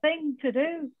 flashing's the thing to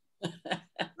do.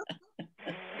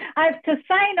 I've to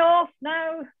sign off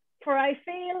now, for I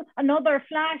feel another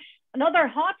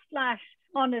hot flash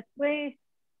on its way.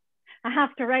 I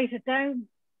have to write it down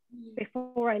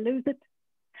before I lose it.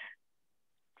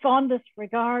 Fondest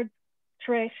regards,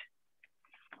 Trish.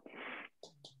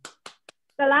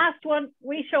 The last one,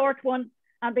 wee short one,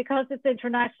 and because it's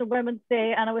International Women's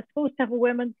Day and I was supposed to have a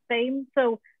women's theme,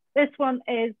 so this one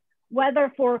is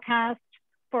weather forecast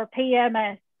for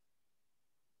PMS.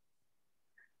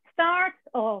 Start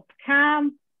off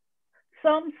calm,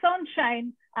 some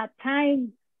sunshine at times,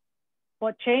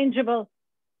 but changeable.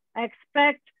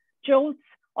 Expect jolts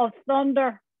of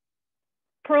thunder,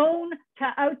 prone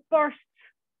to outbursts,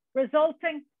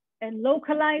 resulting in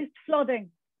localized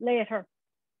flooding later.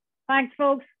 Thanks,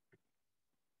 folks.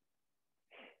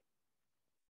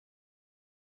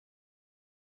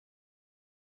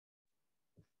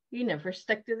 You never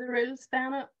stick to the rules,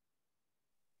 Bennett.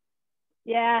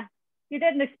 Yeah, you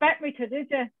didn't expect me to, did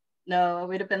you? No, I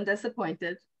would have been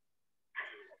disappointed.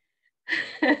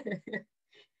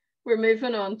 We're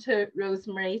moving on to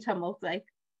Rosemary Tumilty.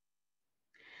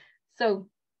 So,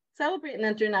 celebrating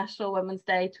International Women's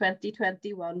Day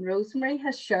 2021, Rosemary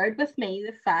has shared with me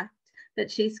the fact that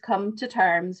she's come to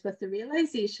terms with the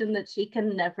realization that she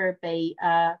can never be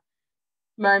a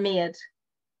mermaid.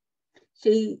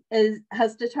 She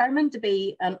has determined to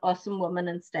be an awesome woman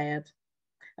instead.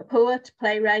 A poet,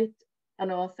 playwright,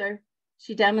 and author,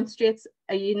 she demonstrates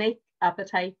a unique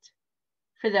appetite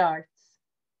for the arts.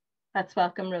 Let's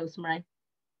welcome Rosemary.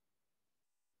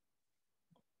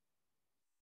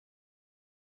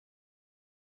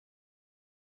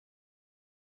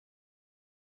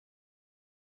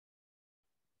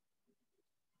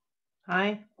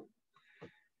 Hi.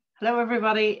 Hello,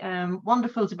 everybody.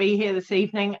 Wonderful to be here this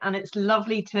evening, and it's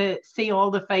lovely to see all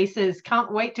the faces.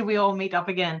 Can't wait till we all meet up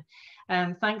again.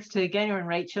 Thanks to Gaynor and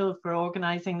Rachel for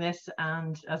organising this,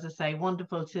 and as I say,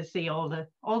 wonderful to see all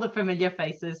the familiar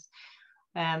faces.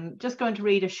 Just going to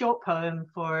read a short poem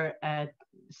for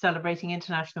celebrating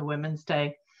International Women's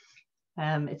Day.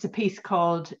 It's a piece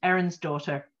called Erin's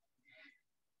Daughter.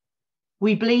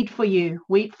 We bleed for you,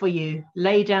 weep for you,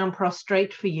 lay down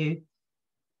prostrate for you,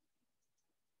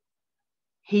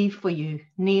 heave for you,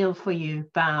 kneel for you,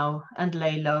 bow and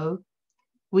lay low.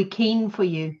 We keen for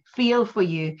you, feel for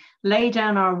you, lay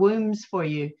down our wombs for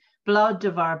you, blood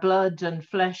of our blood and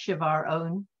flesh of our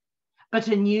own. But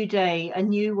a new day, a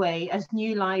new way, as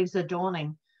new lives are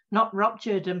dawning, not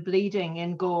ruptured and bleeding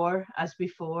in gore as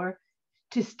before,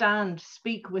 to stand,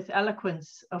 speak with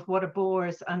eloquence of what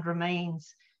abhors and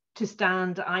remains, to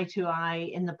stand eye to eye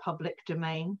in the public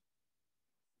domain.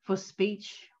 For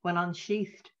speech, when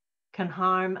unsheathed, can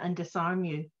harm and disarm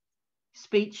you.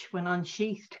 Speech, when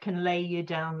unsheathed, can lay you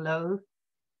down low.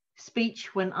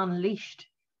 Speech, when unleashed,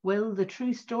 will the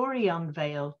true story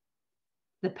unveil.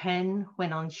 The pen,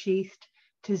 when unsheathed,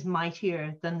 'tis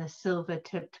mightier than the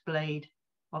silver-tipped blade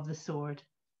of the sword.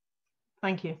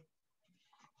 Thank you.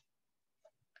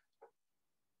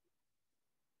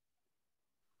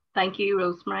 Thank you,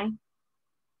 Rosemary.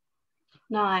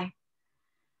 Now,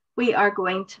 we are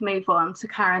going to move on to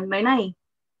Karen Mooney.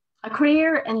 A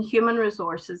career in human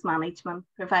resources management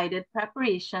provided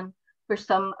preparation for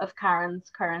some of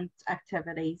Karen's current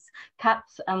activities,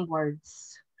 caps and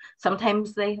words.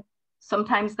 Sometimes they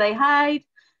Sometimes they hide,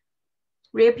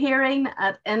 reappearing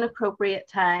at inappropriate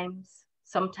times.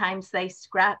 Sometimes they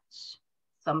scratch,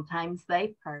 sometimes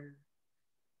they purr.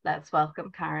 Let's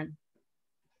welcome Karen.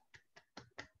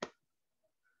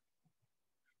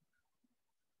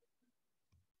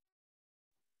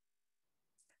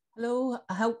 Hello,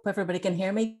 I hope everybody can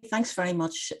hear me. Thanks very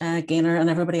much, Gaynor, and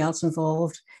everybody else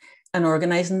involved in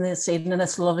organising this evening.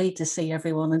 It's lovely to see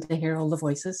everyone and to hear all the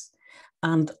voices,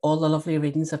 and all the lovely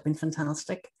readings have been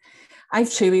fantastic. I've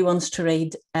two wee ones to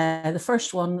read. The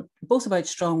first one, both about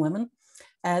strong women.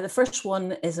 The first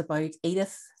one is about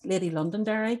Edith, Lady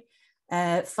Londonderry,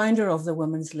 founder of the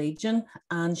Women's Legion,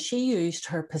 and she used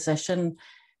her position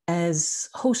as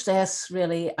hostess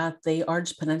really at the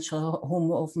Ards Peninsula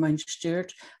home of Mount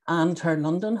Stewart and her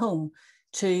London home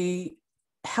to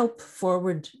help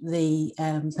forward the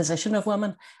position of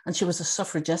women. And she was a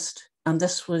suffragist, and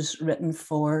this was written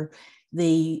for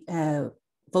the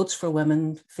Votes for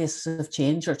Women, Faces of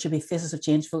Change, or it should be Faces of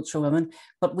Change, Votes for Women,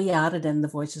 but we added in the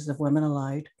Voices of Women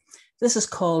Aloud. This is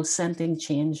called Scenting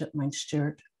Change at Mount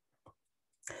Stewart.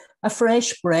 A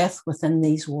fresh breath within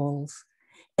these walls,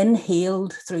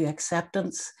 inhaled through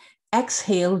acceptance,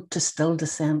 exhaled to still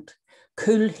dissent,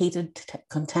 cool heated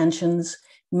contentions,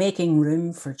 making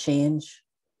room for change.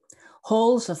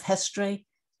 Halls of history,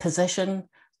 position,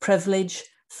 privilege,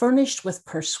 furnished with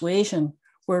persuasion,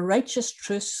 where righteous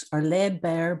truths are laid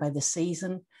bare by the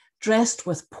season, dressed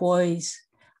with poise,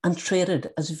 and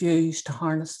traded as views to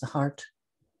harness the heart.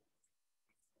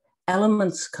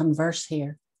 Elements converse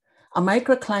here, a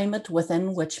microclimate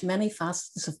within which many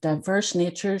facets of diverse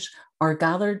natures are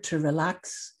gathered to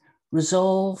relax,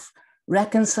 resolve,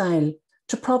 reconcile,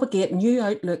 to propagate new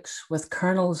outlooks with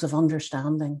kernels of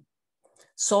understanding.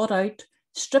 Sought out,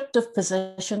 stripped of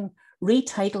position,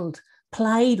 retitled,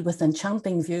 plied with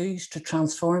enchanting views to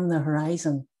transform the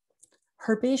horizon.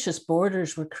 Herbaceous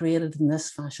borders were created in this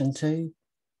fashion too,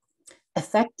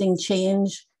 effecting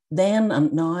change then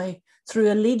and now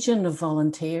through a legion of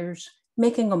volunteers,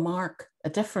 making a mark, a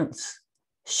difference,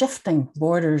 shifting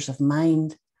borders of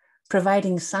mind,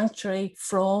 providing sanctuary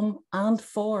from and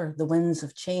for the winds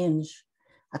of change,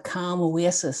 a calm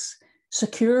oasis,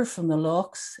 secure from the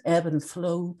loch's ebb and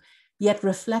flow, yet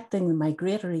reflecting the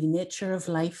migratory nature of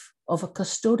life of a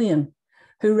custodian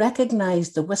who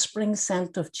recognized the whispering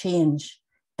scent of change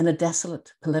in a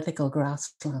desolate political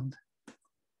grassland.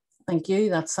 Thank you,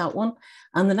 that's that one.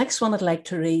 And the next one I'd like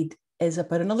to read is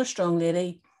about another strong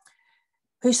lady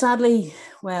who sadly,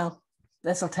 well,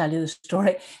 this will tell you the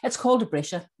story. It's called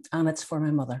Abrisha, and it's for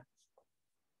my mother.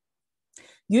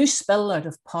 You spill out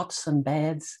of pots and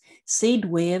beds, seed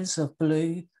waves of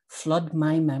blue flood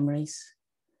my memories.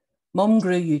 Mum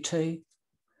grew you too.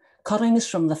 Cuttings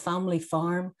from the family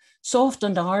farm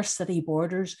softened our city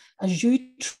borders as you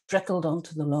trickled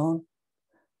onto the lawn.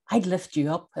 I'd lift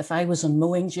you up if I was on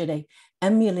mowing duty,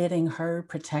 emulating her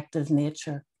protective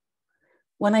nature.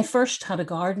 When I first had a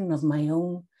garden of my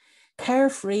own,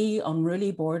 carefree,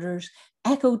 unruly borders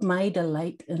echoed my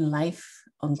delight in life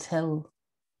until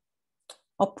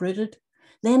uprooted,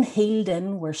 then healed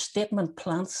in where statement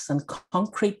plants and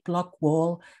concrete block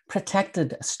wall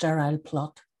protected a sterile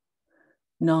plot.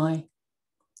 Now,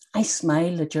 I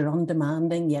smile at your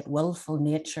undemanding yet willful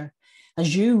nature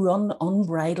as you run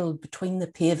unbridled between the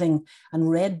paving and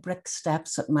red brick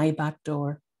steps at my back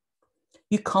door.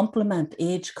 You compliment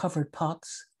age-covered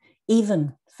pots,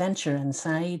 even venture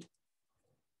inside.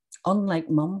 Unlike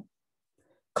Mum,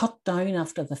 cut down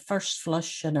after the first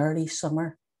flush in early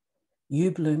summer,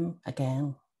 you bloom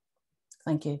again.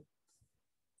 Thank you.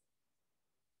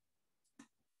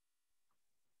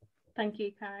 Thank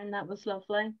you, Karen, that was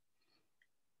lovely.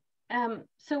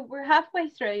 So we're halfway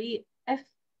through. If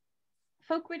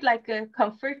folk would like a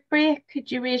comfort break,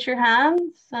 could you raise your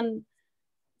hands? And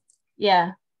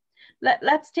yeah,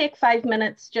 let's take 5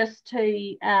 minutes just to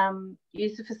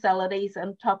use the facilities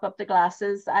and top up the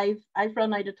glasses. I've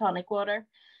run out of tonic water,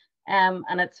 and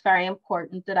it's very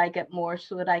important that I get more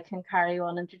so that I can carry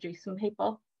on introducing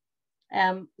people.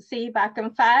 See you back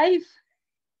in 5.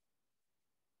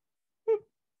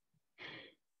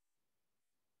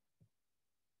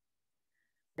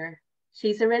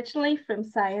 She's originally from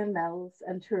Sion Mills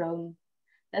in Tyrone.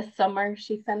 This summer,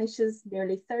 she finishes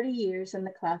nearly 30 years in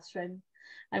the classroom,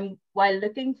 and while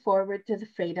looking forward to the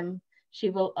freedom, she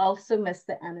will also miss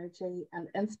the energy and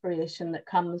inspiration that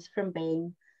comes from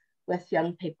being with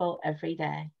young people every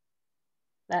day.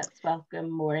 Let's welcome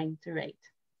Maureen to read.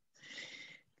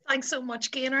 Thanks so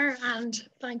much, Gaynor, and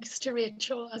thanks to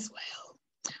Rachel as well.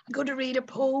 I'm going to read a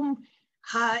poem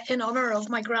in honour of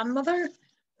my grandmother,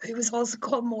 who was also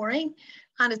called Maureen,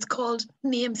 and it's called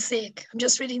Namesake. I'm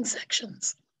just reading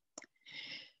sections.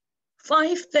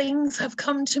 5 things have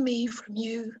come to me from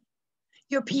you: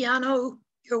 your piano,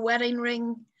 your wedding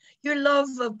ring, your love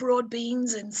of broad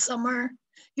beans in summer,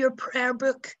 your prayer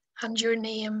book, and your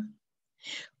name.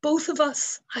 Both of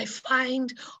us, I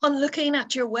find, on looking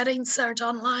at your wedding cert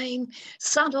online,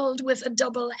 saddled with a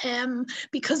double M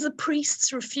because the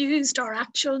priests refused our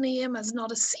actual name as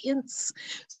not a saint's.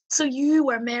 So you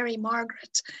were Mary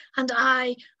Margaret and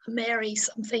I Mary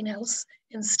something else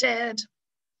instead.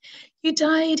 You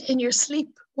died in your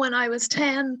sleep when I was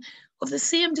 10 of the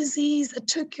same disease that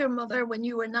took your mother when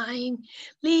you were 9,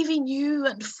 leaving you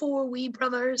and 4 wee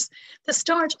brothers, the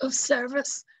start of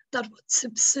service that would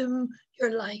subsume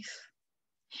your life.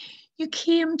 You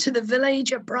came to the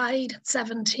village a bride at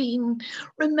 17,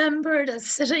 remembered as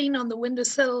sitting on the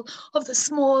windowsill of the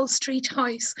small street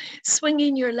house,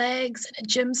 swinging your legs in a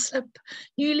gym slip,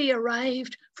 newly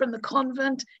arrived from the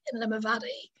convent in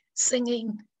Limavady,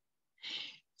 singing.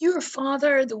 Your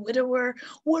father, the widower,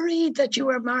 worried that you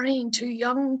were marrying too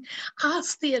young,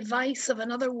 asked the advice of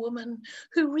another woman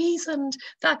who reasoned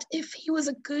that if he was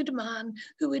a good man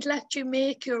who would let you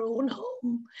make your own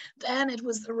home, then it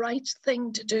was the right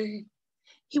thing to do.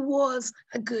 He was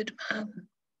a good man.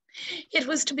 It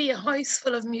was to be a house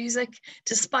full of music,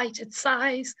 despite its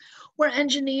size, where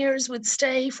engineers would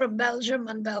stay from Belgium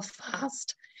and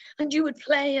Belfast, and you would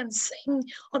play and sing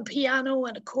on piano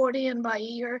and accordion by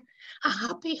ear, a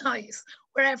happy house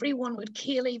where everyone would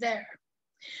ceilidh there.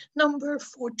 Number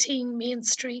 14 Main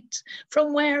Street,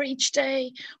 from where each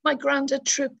day my granda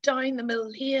trooped down the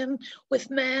middle lane with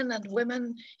men and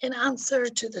women in answer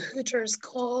to the hooter's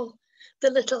call, the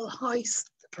little house,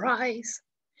 the prize.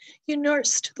 You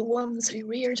nursed the ones who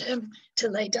reared him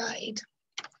till they died.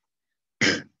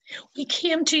 We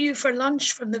came to you for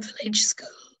lunch from the village school.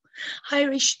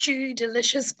 Irish stew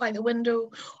delicious by the window,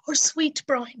 or sweet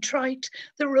brown trout,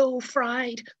 the roe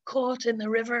fried, caught in the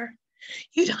river.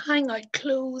 You'd hang out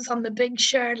clothes on the big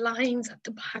shared lines at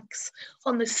the backs,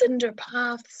 on the cinder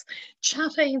paths,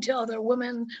 chatting to other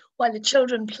women while the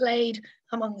children played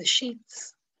among the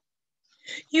sheets.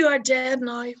 You are dead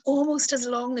now, almost as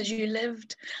long as you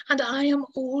lived, and I am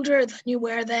older than you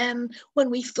were then when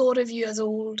we thought of you as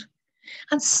old.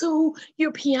 And so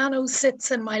your piano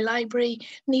sits in my library,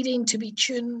 needing to be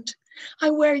tuned. I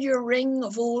wear your ring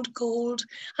of old gold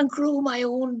and grow my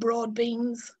own broad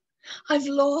beans. I've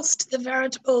lost the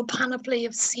veritable panoply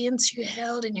of saints you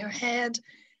held in your head,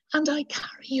 and I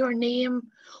carry your name,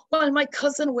 while my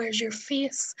cousin wears your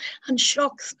face and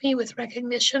shocks me with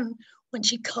recognition when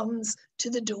she comes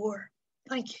to the door.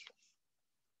 Thank you.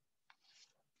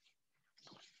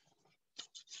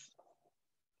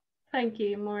 Thank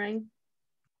you, Maureen.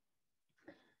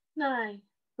 Now,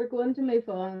 we're going to move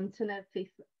on to Nandi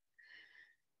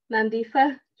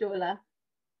Jola.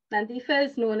 Nandi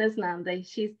is known as Nandi.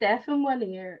 She's deaf in one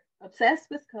ear, obsessed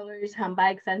with colours,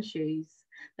 handbags and shoes.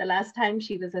 The last time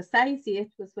she was a size 8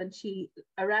 was when she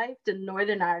arrived in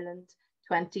Northern Ireland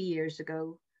 20 years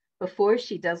ago, before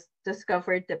she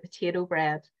discovered that potato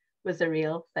bread was a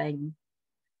real thing.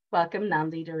 Welcome,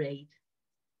 Nandi, to read.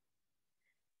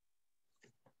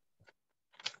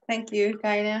 Thank you,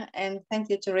 Gaynor, and thank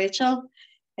you to Rachel.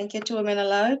 Thank you to Women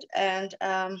Aloud. And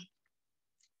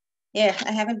yeah,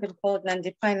 I haven't been called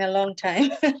Nandi in a long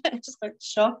time. I just got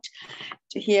shocked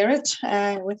to hear it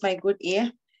with my good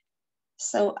ear.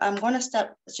 So I'm going to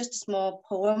start with just a small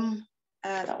poem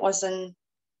that was in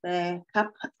the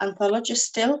CAP anthology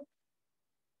still.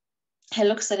 He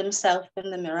looks at himself in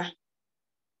the mirror.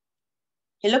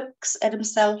 He looks at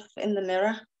himself in the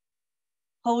mirror,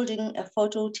 holding a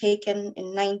photo taken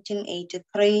in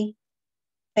 1983,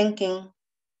 thinking,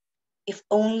 if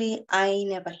only I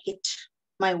never hit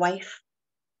my wife,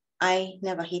 I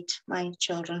never hit my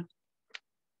children.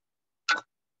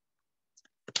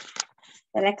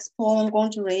 The next poem I'm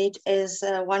going to read is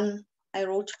one I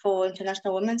wrote for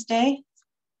International Women's Day,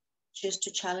 just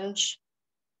to challenge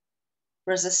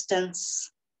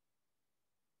resistance.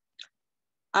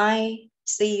 I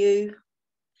see you,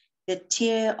 the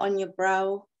tear on your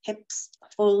brow, hips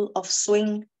full of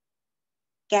swing,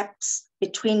 gaps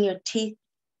between your teeth.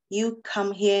 You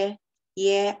come here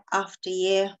year after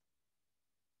year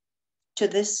to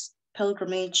this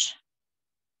pilgrimage,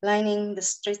 lining the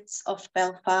streets of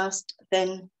Belfast.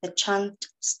 Then the chant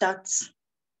starts,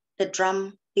 the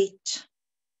drum beat,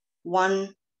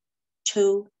 1,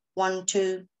 2, 1,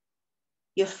 2.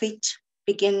 Your feet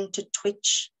begin to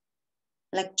twitch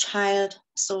like child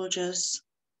soldiers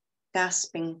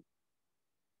gasping.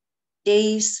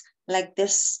 Days like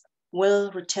this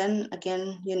will return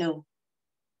again, you know,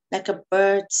 like a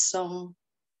bird's song.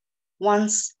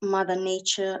 Once Mother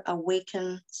Nature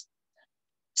awakens,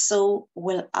 so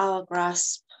will our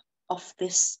grasp of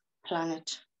this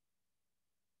planet.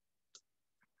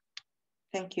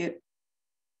 Thank you.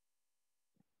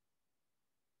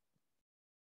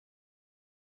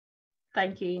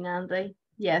 Thank you, Nandi.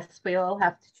 Yes, we all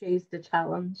have to choose the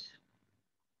challenge.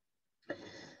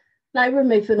 Now we're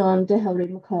moving on to Hilary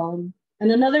McCollum.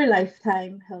 In another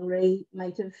lifetime, Hilary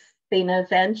might have been a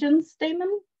vengeance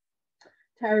demon,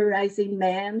 terrorising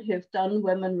men who have done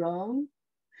women wrong.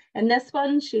 In this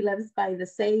one, she lives by the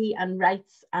sea and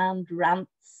writes and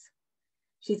rants.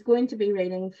 She's going to be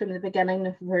reading from the beginning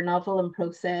of her novel and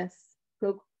progress.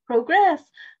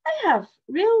 I have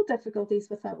real difficulties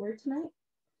with that word tonight.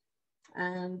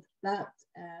 And that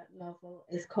novel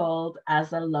is called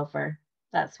As a Lover.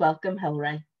 Let's welcome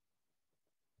Hilary.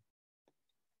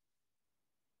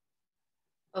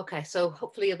 Okay, so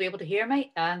hopefully you'll be able to hear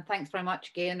me. And thanks very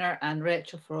much, Gaynor and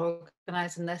Rachel, for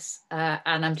organising this.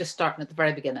 And I'm just starting at the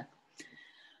very beginning.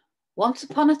 Once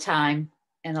upon a time,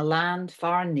 in a land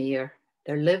far and near,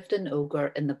 there lived an ogre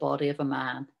in the body of a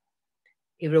man.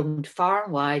 He roamed far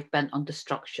and wide, bent on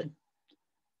destruction.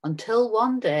 Until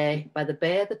one day, by the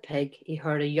Bay of the Pig, he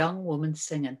heard a young woman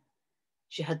singing.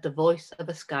 She had the voice of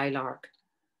a skylark.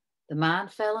 The man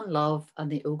fell in love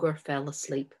and the ogre fell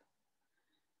asleep.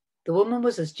 The woman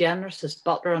was as generous as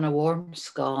butter on a warm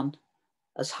scone,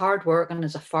 as hard-working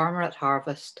as a farmer at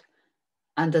harvest,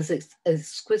 and as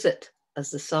exquisite as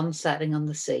the sun setting on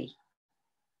the sea.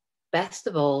 Best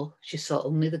of all, she saw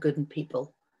only the good in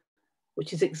people,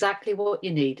 which is exactly what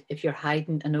you need if you're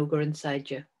hiding an ogre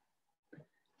inside you.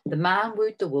 The man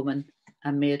wooed the woman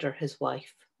and made her his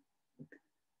wife.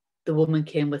 The woman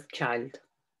came with child.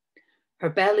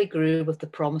 Her belly grew with the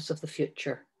promise of the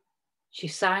future. She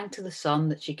sang to the sun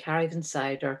that she carried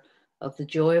inside her of the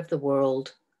joy of the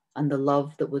world and the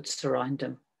love that would surround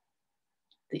him.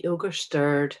 The ogre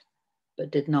stirred,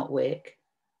 but did not wake.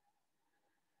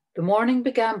 The morning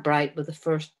began bright with the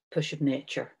first push of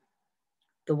nature.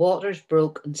 The waters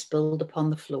broke and spilled upon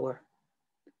the floor.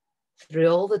 Through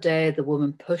all the day, the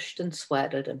woman pushed and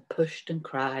sweated and pushed and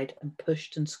cried and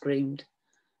pushed and screamed.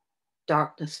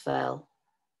 Darkness fell.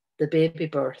 The baby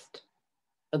birthed.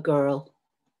 A girl.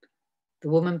 The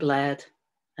woman bled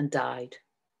and died.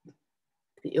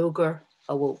 The ogre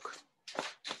awoke.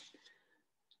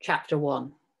 Chapter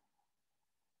 1.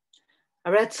 I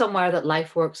read somewhere that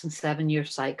life works in 7-year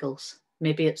cycles.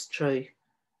 Maybe it's true.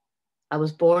 I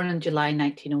was born in July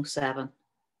 1907.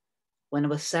 When I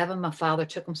was 7, my father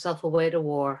took himself away to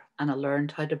war and I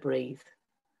learned how to breathe.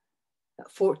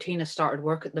 At 14, I started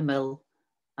work at the mill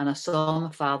and I saw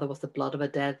my father with the blood of a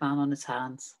dead man on his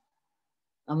hands.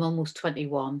 I'm almost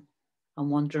 21. I'm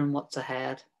wondering what's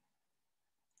ahead.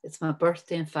 It's my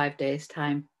birthday in 5 days'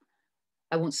 time.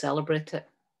 I won't celebrate it.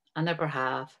 I never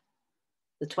have.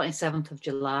 The 27th of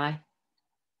July.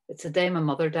 It's the day my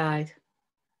mother died.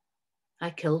 I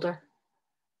killed her.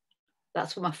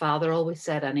 That's what my father always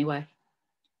said anyway.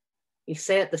 He'll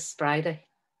say it this Friday,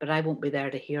 but I won't be there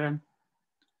to hear him.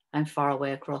 I'm far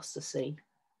away across the sea.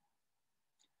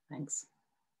 Thanks.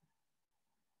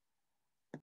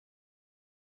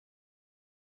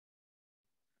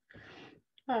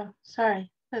 Oh,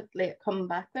 sorry, that late coming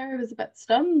back there. I was a bit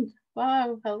stunned.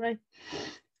 Wow, Hilary.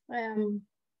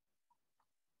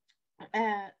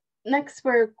 Next,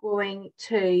 we're going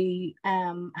to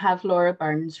have Laura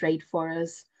Burns read for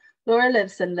us. Laura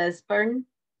lives in Lisburn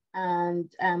and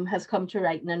has come to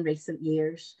writing in recent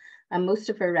years. And most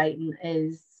of her writing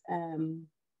is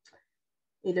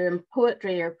either in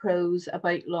poetry or prose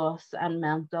about loss and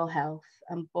mental health.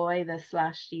 And boy, this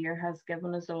last year has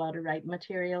given us a lot of writing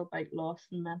material about loss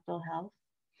and mental health.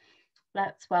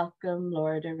 Let's welcome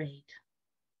Laura to read.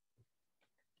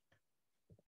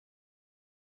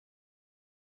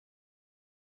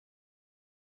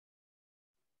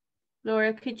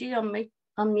 Laura, could you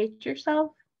unmute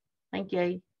yourself? Thank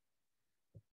you.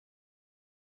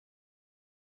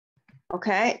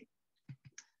 Okay.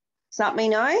 Is that me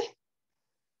now?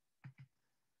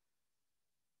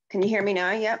 Can you hear me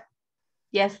now? Yep.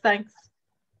 Yes, thanks.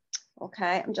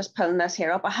 Okay, I'm just pulling this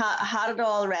here up. I had it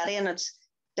already and it's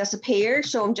disappeared,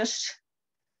 so I'm just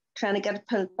trying to get it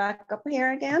pulled back up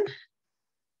here again.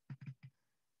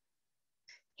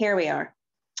 Here we are.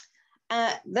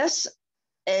 This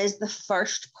is the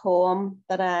first poem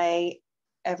that I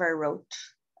ever wrote.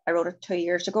 I wrote it 2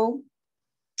 years ago.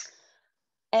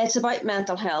 It's about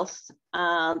mental health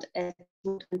and it's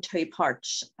in 2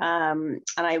 parts. And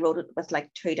I wrote it with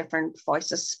like 2 different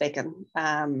voices speaking.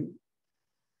 And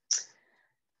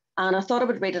I thought I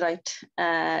would read it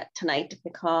out tonight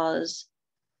because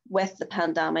with the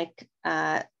pandemic,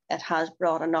 it has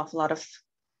brought an awful lot of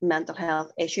mental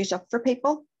health issues up for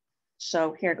people.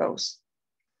 So here goes.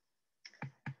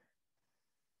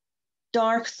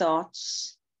 Dark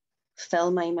thoughts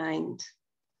fill my mind.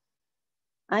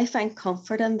 I find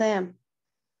comfort in them.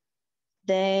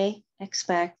 They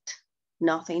expect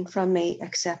nothing from me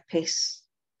except peace.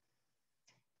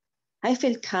 I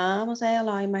feel calm as I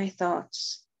allow my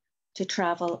thoughts to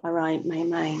travel around my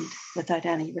mind without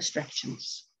any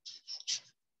restrictions.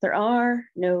 There are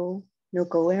no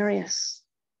no-go areas.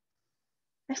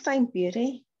 I find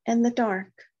beauty in the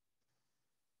dark,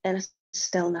 in its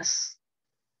stillness.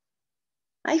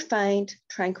 I find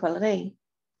tranquility,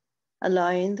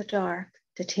 allowing the dark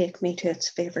to take me to its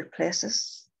favorite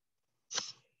places.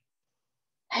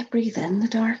 I breathe in the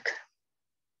dark.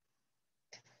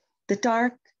 The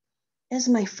dark is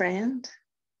my friend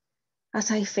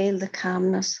as I feel the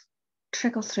calmness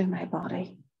trickle through my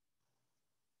body.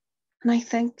 And I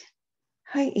think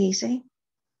how easy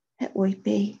it would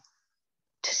be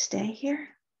to stay here.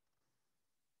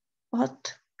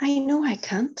 But I know I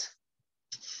can't.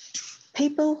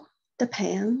 People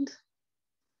depend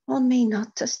on me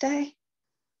not to stay.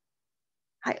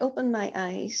 I opened my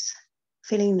eyes,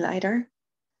 feeling lighter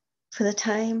for the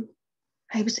time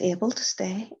I was able to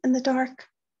stay in the dark.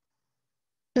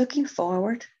 Looking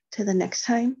forward to the next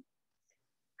time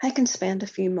I can spend a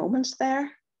few moments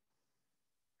there.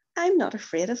 I'm not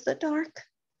afraid of the dark.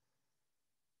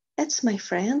 It's my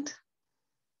friend.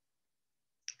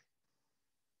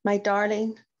 My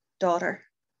darling daughter,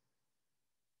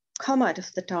 come out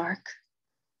of the dark.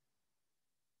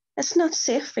 It's not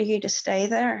safe for you to stay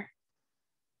there.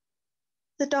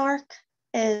 The dark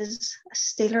is a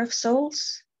stealer of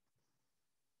souls.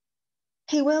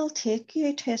 He will take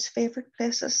you to his favorite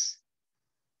places.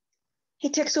 He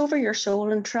takes over your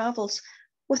soul and travels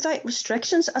without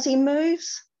restrictions as he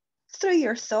moves through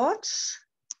your thoughts.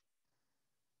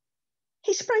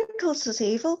 He sprinkles his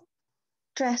evil,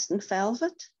 dressed in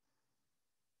velvet.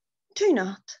 Do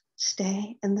not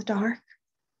stay in the dark,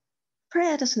 for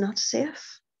it is not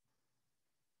safe.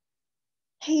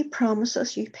 He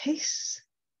promises you peace,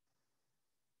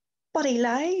 but he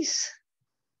lies.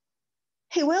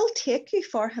 He will take you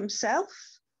for himself.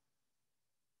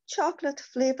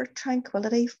 Chocolate-flavoured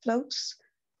tranquility floats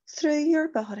through your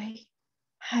body,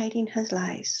 hiding his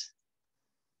lies.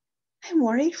 I'm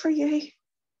worried for you.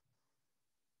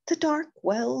 The dark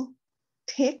will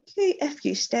take you if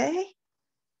you stay.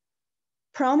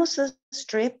 Promises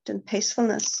draped in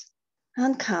peacefulness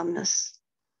and calmness,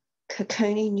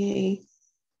 cocooning you,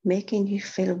 making you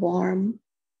feel warm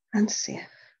and safe.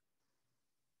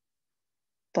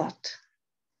 But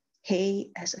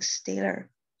he is a stealer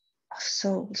of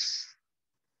souls.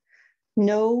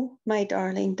 No, my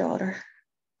darling daughter,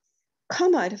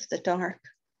 come out of the dark.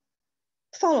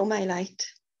 Follow my light.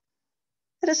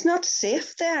 It is not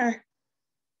safe there.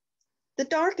 The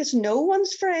dark is no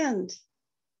one's friend.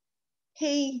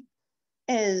 He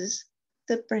is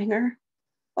the bringer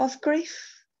of grief.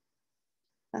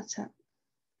 That's it.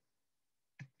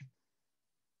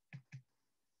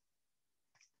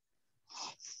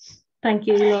 Thank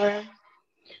you, Laura.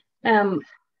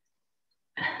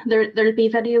 There'll be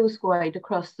videos go out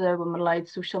across the Women Aloud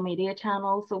social media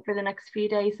channels over the next few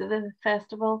days of the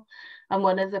festival. And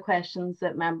one of the questions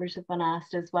that members have been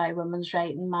asked is why women's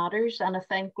writing matters. And I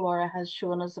think Laura has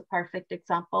shown us a perfect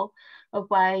example of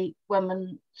why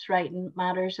women's writing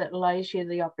matters. It allows you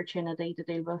the opportunity to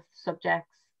deal with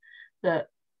subjects that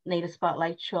need a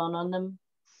spotlight shone on them.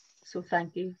 So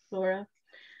thank you, Laura.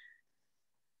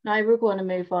 Now we're going to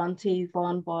move on to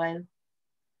Yvonne Boyle.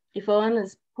 Yvonne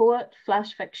is poet,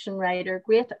 flash fiction writer,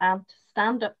 great aunt,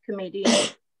 stand-up comedian,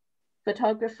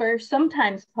 photographer,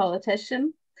 sometimes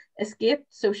politician, escaped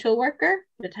social worker,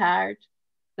 retired,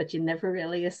 but you never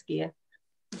really escape.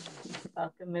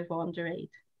 Welcome, Yvonne, to read.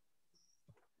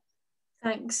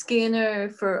 Thanks, Gaynor,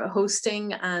 for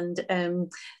hosting, and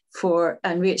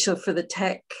Rachel for the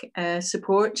tech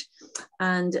support,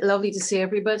 and lovely to see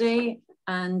everybody.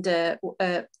 And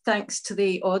thanks to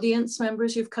the audience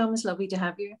members who've come. It's lovely to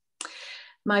have you.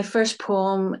 My first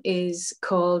poem is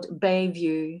called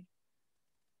Bayview.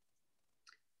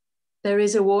 There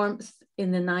is a warmth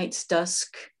in the night's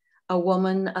dusk, a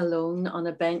woman alone on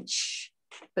a bench,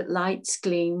 but lights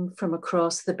gleam from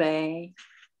across the bay.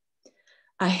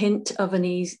 A hint of an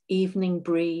evening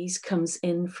breeze comes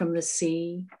in from the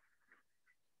sea.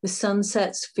 The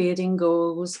sunset's fading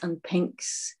golds and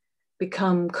pinks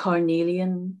become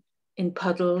carnelian in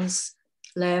puddles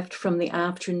left from the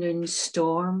afternoon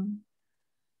storm.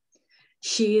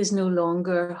 She is no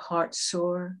longer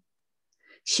heartsore.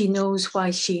 She knows why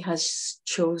she has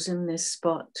chosen this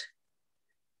spot.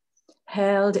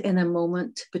 Held in a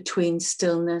moment between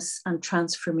stillness and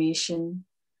transformation.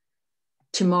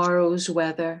 Tomorrow's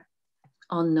weather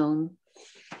unknown.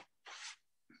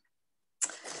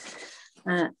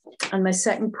 And my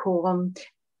second poem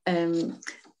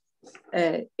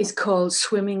is called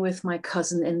Swimming with My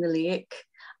Cousin in the Lake.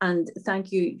 And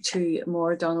thank you to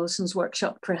Maura Donaldson's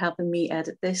workshop for helping me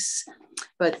edit this.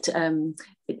 But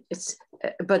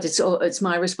it's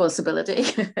my responsibility.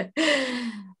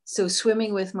 So,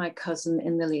 swimming with my cousin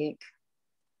in the lake.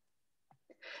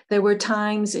 There were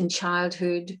times in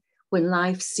childhood when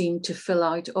life seemed to fill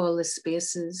out all the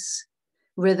spaces,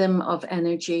 rhythm of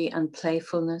energy and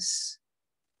playfulness.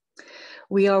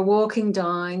 We are walking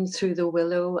down through the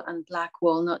willow and black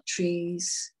walnut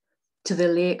trees to the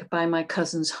lake by my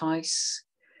cousin's house,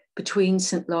 between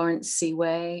St. Lawrence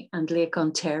Seaway and Lake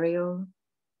Ontario.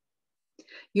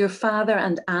 Your father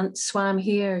and aunt swam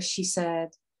here, she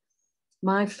said.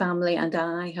 My family and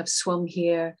I have swum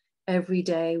here every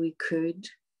day we could.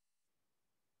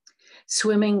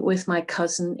 Swimming with my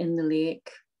cousin in the lake.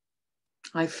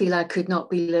 I feel I could not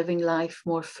be living life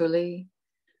more fully.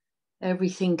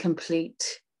 Everything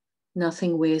complete,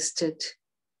 nothing wasted.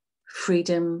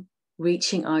 Freedom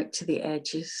reaching out to the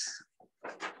edges.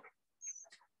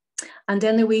 And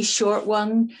then a wee short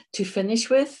one to finish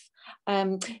with.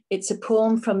 It's a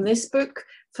poem from this book,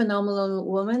 Phenomenal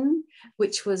Woman,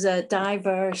 which was a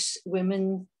diverse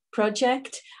women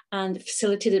project and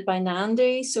facilitated by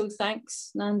Nandi. So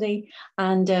thanks, Nandi.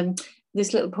 And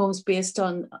this little poem's based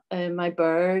on my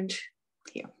bird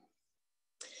here.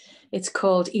 It's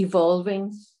called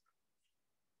Evolving.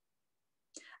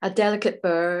 A delicate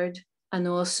bird, an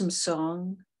awesome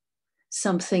song.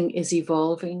 Something is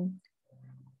evolving.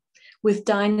 With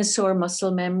dinosaur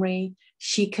muscle memory,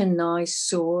 she can now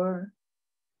soar.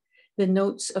 The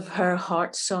notes of her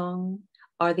heart song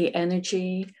are the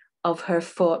energy of her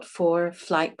fought for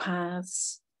flight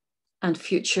paths and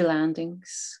future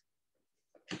landings.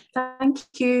 Thank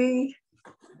you.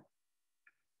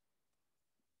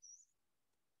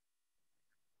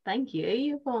 Thank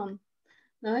you, Yvonne.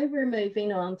 Now we're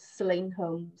moving on to Celine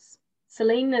Holmes.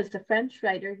 Celine is a French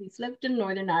writer who's lived in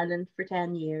Northern Ireland for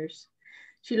 10 years.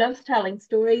 She loves telling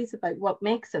stories about what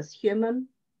makes us human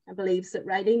and believes that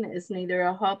writing is neither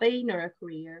a hobby nor a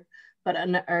career, but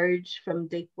an urge from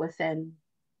deep within.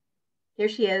 Here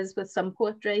she is with some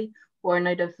poetry born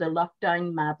out of the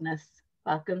lockdown madness.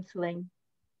 Welcome, Celine.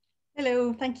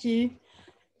 Hello, thank you.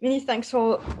 Many thanks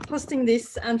for hosting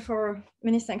this and for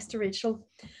many thanks to Rachel.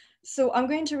 So I'm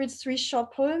going to read 3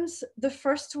 short poems. The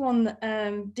first one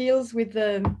deals with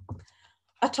a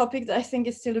topic that I think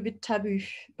is still a bit taboo,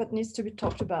 but needs to be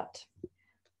talked about.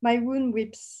 My womb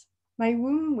weeps,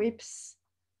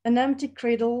 an empty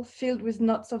cradle filled with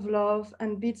knots of love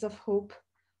and beads of hope,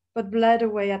 but bled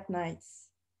away at nights.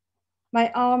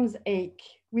 My arms ache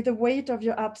with the weight of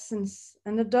your absence,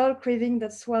 and the dull craving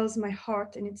that swells my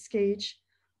heart in its cage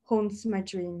haunts my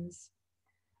dreams.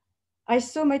 I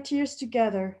sew my tears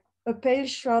together, a pale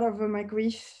shroud over my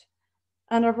grief,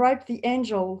 and I write the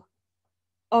angel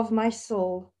of my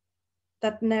soul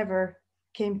that never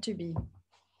came to be.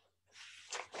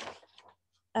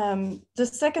 The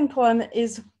second poem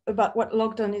is about what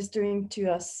lockdown is doing to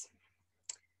us.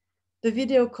 The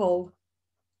video call.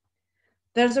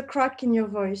 There's a crack in your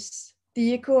voice,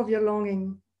 the echo of your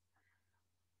longing,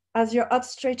 as your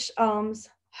outstretched arms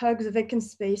hug the vacant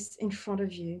space in front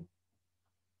of you.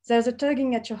 There's a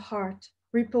tugging at your heart,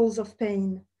 ripples of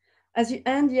pain, as you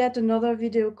end yet another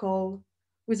video call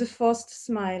with a forced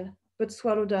smile, but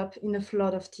swallowed up in a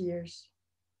flood of tears.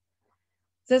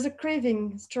 There's a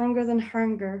craving stronger than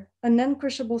hunger, an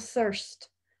unquenchable thirst,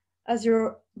 as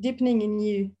you're deepening in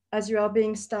you, as you are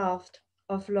being starved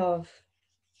of love.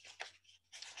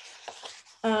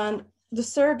 And the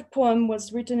third poem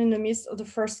was written in the midst of the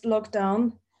first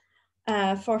lockdown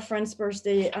for a friend's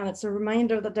birthday, and it's a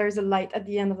reminder that there is a light at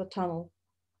the end of the tunnel.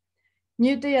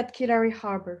 New day at Killary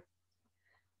Harbour.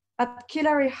 At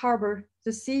Killary Harbour,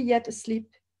 the sea yet asleep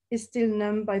is still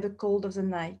numb by the cold of the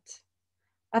night.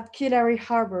 At Killary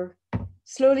Harbour,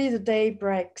 slowly the day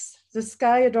breaks, the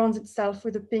sky adorns itself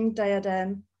with a pink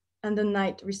diadem, and the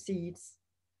night recedes.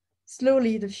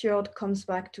 Slowly the fjord comes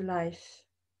back to life.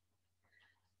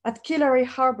 At Killary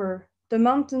Harbour, the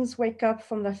mountains wake up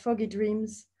from their foggy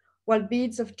dreams, while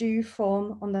beads of dew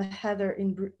form on the heather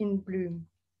in bloom.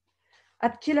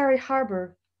 At Killary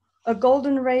Harbour, a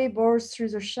golden ray bores through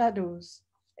the shadows.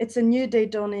 It's a new day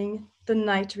dawning, the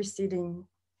night receding.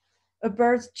 A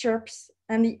bird chirps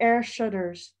and the air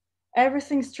shudders.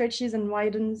 Everything stretches and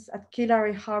widens at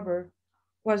Killary Harbour,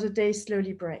 while the day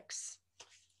slowly breaks.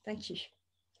 Thank you.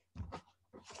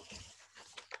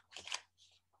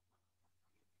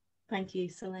 Thank you,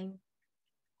 Celine.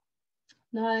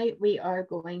 Now we are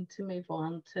going to move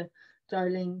on to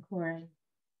Darlene Corey.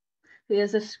 who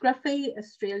is a scruffy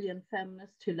Australian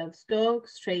feminist who loves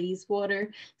dogs, trees,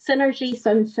 water, synergy,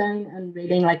 sunshine, and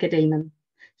reading like a demon.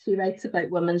 She writes about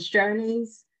women's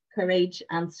journeys, courage,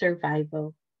 and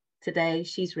survival. Today,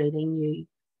 she's reading you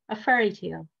a fairy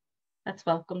tale. Let's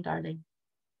welcome Darlene.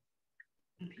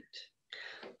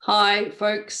 Hi,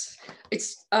 folks.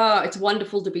 It's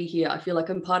wonderful to be here. I feel like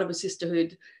I'm part of a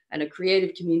sisterhood and a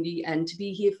creative community, and to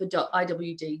be here for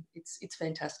IWD, it's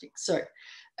fantastic. So,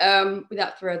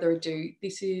 without further ado,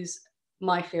 this is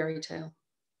my fairy tale.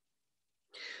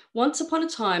 Once upon a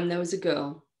time, there was a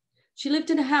girl. She lived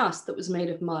in a house that was made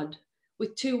of mud,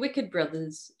 with 2 wicked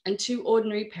brothers and 2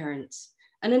 ordinary parents,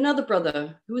 and another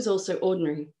brother who was also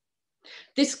ordinary.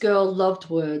 This girl loved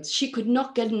words. She could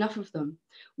not get enough of them.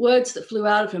 Words that flew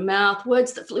out of her mouth,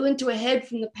 words that flew into her head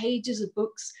from the pages of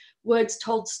books, words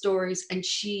told stories, and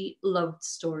she loved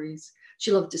stories.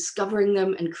 She loved discovering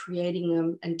them and creating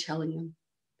them and telling them.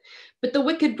 But the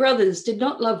wicked brothers did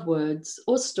not love words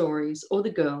or stories or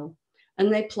the girl,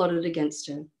 and they plotted against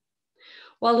her.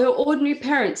 While her ordinary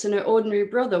parents and her ordinary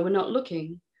brother were not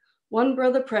looking, one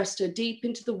brother pressed her deep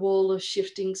into the wall of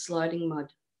shifting, sliding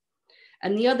mud,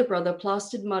 and the other brother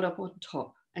plastered mud up on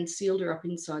top and sealed her up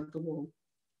inside the wall.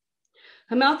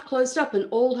 Her mouth closed up and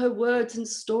all her words and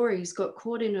stories got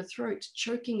caught in her throat,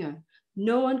 choking her.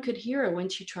 No one could hear her when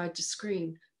she tried to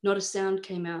scream. Not a sound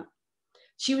came out.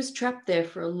 She was trapped there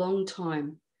for a long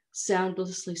time,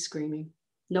 soundlessly screaming.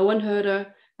 No one heard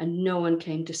her and no one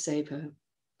came to save her.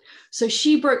 So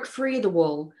she broke free of the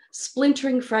wall,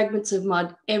 splintering fragments of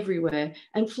mud everywhere,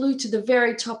 and flew to the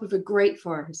very top of a great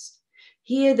forest.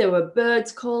 Here there were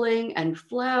birds calling and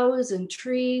flowers and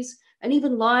trees, and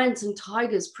even lions and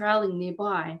tigers prowling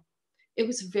nearby. It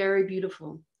was very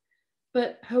beautiful,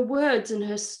 but her words and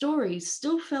her stories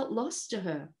still felt lost to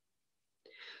her.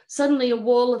 Suddenly a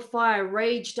wall of fire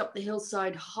raged up the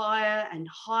hillside higher and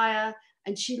higher,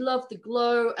 and she loved the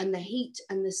glow and the heat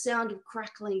and the sound of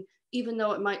crackling, even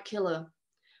though it might kill her.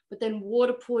 But then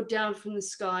water poured down from the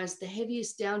skies, the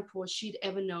heaviest downpour she'd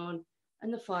ever known,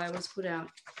 and the fire was put out.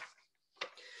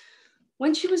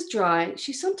 When she was dry,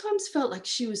 she sometimes felt like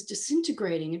she was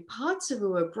disintegrating and parts of her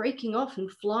were breaking off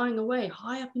and flying away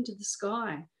high up into the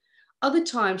sky. Other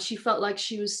times she felt like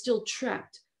she was still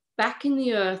trapped back in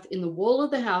the earth in the wall of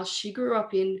the house she grew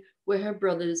up in where her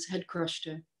brothers had crushed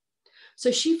her. So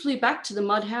she flew back to the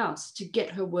mud house to get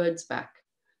her words back.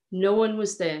 No one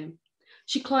was there.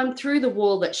 She climbed through the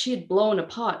wall that she had blown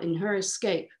apart in her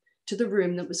escape to the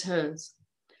room that was hers.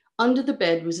 Under the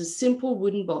bed was a simple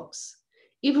wooden box.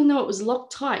 Even though it was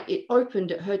locked tight, it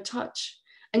opened at her touch.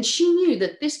 And she knew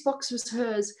that this box was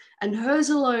hers and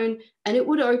hers alone, and it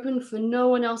would open for no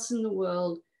one else in the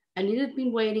world. And it had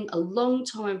been waiting a long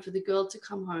time for the girl to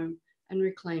come home and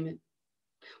reclaim it.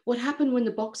 What happened when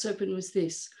the box opened was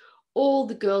this. All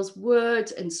the girl's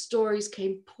words and stories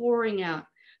came pouring out.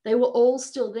 They were all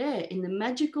still there in the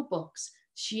magical box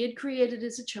she had created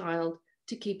as a child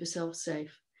to keep herself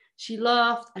safe. She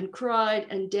laughed and cried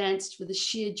and danced for the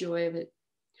sheer joy of it.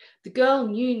 The girl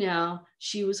knew now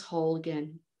she was whole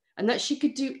again and that she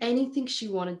could do anything she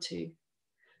wanted to.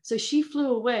 So she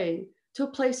flew away to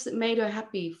a place that made her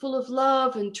happy, full of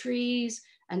love and trees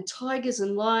and tigers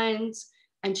and lions,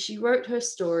 and she wrote her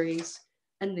stories,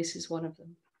 and this is one of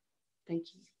them.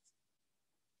 Thank you.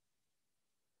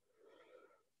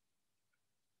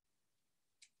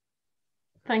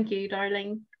 Thank you,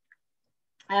 Darlene.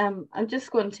 I'm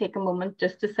just going to take a moment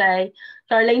just to say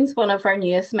Darlene's one of our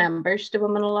newest members to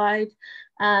Women Aloud,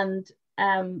 and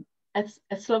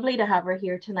it's lovely to have her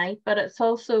here tonight, but it's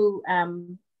also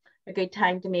a good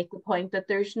time to make the point that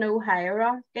there's no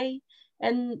hierarchy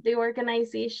in the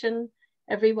organisation.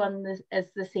 Everyone is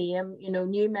the same. You know,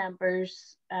 new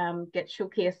members get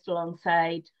showcased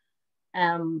alongside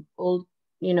old,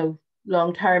 you know,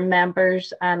 long-term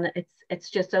members, and it's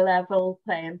just a level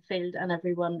playing field and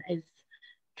everyone is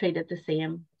treated the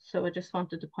same. So I just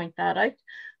wanted to point that out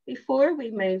before we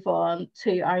move on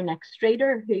to our next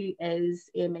reader, who is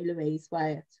Amy Louise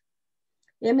Wyatt.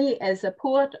 Amy is a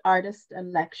poet, artist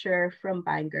and lecturer from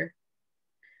Bangor.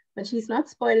 When she's not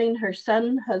spoiling her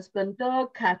son, husband,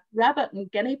 dog, cat, rabbit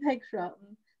and guinea pigs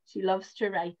rotten, she loves to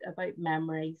write about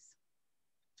memories,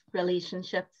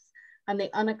 relationships and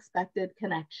the unexpected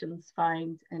connections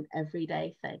found in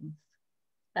everyday things.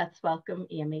 Let's welcome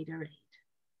Amy to read.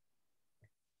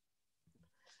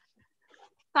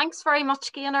 Thanks very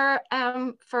much, Gaynor,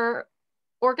 for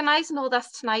organising all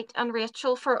this tonight, and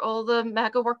Rachel for all the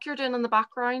mega work you're doing in the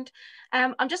background.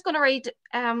 I'm just going to read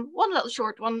one little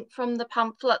short one from the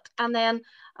pamphlet, and then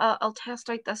I'll test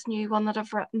out this new one that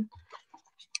I've written.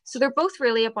 So they're both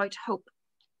really about hope.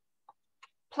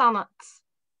 Planets.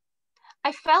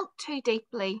 I felt too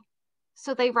deeply,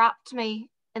 so they wrapped me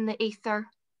in the ether.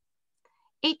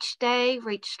 Each day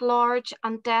reached large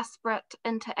and desperate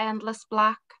into endless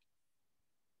black.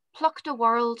 Plucked a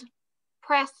world,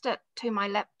 pressed it to my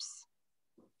lips.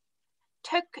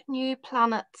 Took new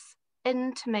planets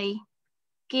into me,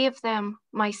 gave them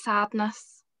my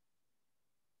sadness.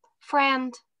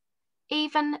 Friend,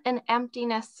 even in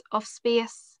emptiness of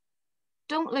space,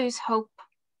 don't lose hope,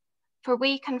 for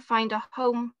we can find a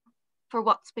home for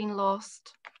what's been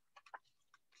lost.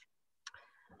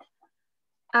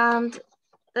 And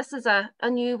this is a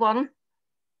new one.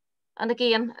 And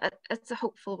again, it's a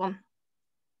hopeful one.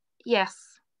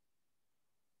 Yes.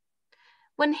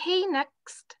 When he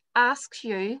next asks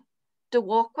you to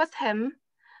walk with him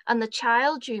and the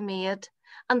child you made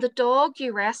and the dog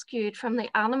you rescued from the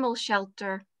animal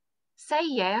shelter, say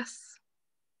yes.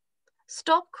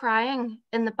 Stop crying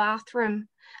in the bathroom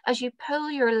as you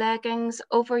pull your leggings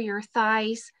over your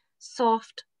thighs,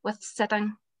 soft with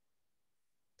sitting.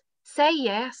 Say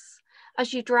yes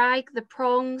as you drag the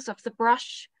prongs of the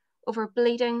brush over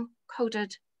bleeding,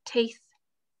 coated teeth.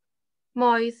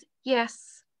 Mouth,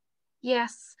 yes,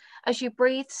 yes, as you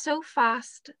breathe so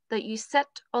fast that you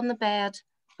sit on the bed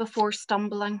before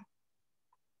stumbling.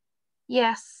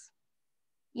 Yes,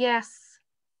 yes,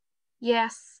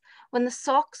 yes, when the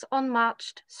socks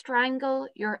unmatched strangle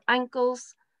your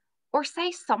ankles, or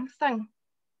say something,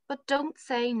 but don't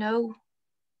say no.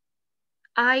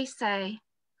 I say,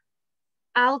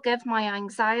 I'll give my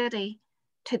anxiety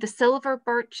to the silver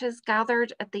birches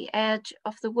gathered at the edge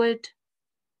of the wood.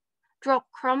 Drop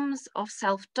crumbs of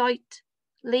self-doubt,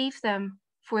 leave them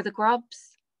for the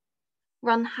grubs.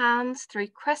 Run hands through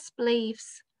crisp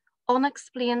leaves,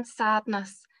 unexplained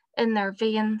sadness in their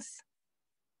veins.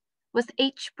 With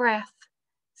each breath,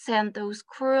 send those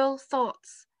cruel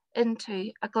thoughts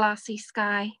into a glassy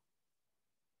sky.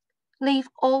 Leave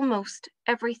almost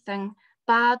everything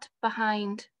bad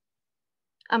behind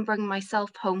and bring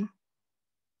myself home.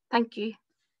 Thank you.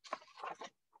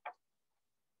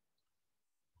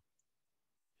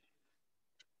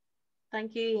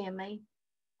 Thank you, Amy.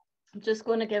 I'm just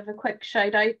going to give a quick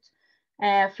shout out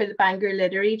for the Bangor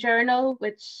Literary Journal,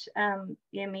 which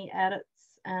Amy edits.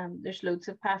 There's loads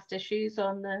of past issues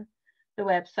on the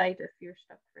website if you're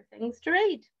stuck for things to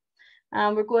read.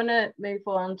 We're going to move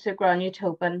on to Grania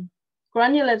Tobin.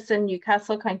 Grania lives in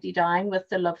Newcastle, County Down with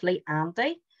the lovely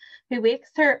Andy, who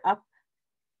wakes her up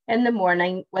in the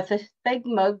morning with a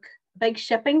big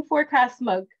shipping forecast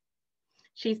mug.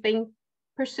 She's been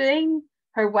pursuing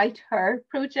her white hair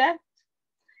project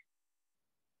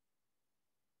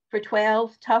for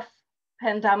 12 tough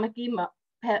pandemic-y,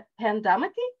 I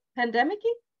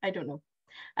don't know,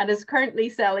 and is currently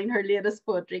selling her latest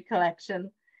poetry collection,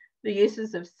 The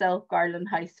Uses of Silk Garland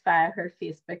House, via her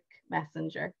Facebook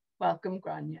Messenger. Welcome,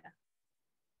 Grania.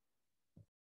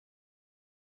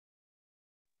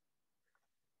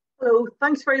 Hello,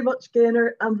 thanks very much,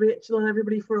 Gaynor and Rachel and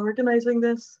everybody for organising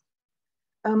this.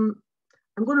 I'm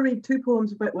going to read two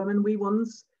poems about women, wee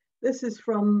ones. This is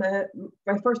from my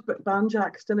first book,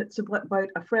 Banjaxed, and it's about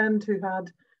a friend who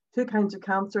had 2 kinds of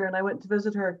cancer, and I went to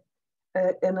visit her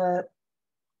in an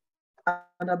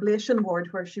ablation ward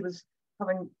where she was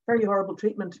having fairly horrible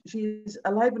treatment. She's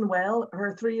alive and well.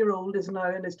 Her 3-year-old is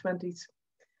now in his 20s.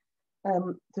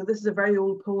 So this is a very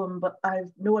old poem, but I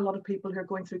know a lot of people who are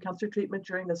going through cancer treatment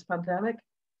during this pandemic.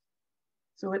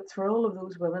 So it's for all of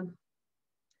those women.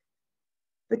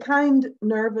 The kind,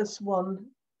 nervous one,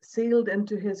 sealed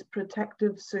into his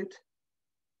protective suit,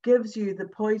 gives you the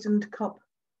poisoned cup,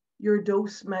 your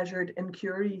dose measured in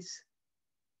curies.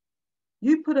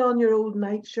 You put on your old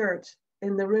nightshirt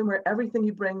in the room where everything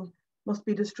you bring must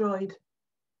be destroyed.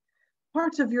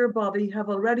 Parts of your body have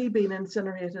already been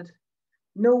incinerated.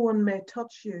 No one may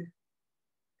touch you.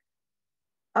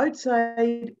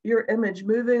 Outside, your image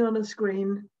moving on a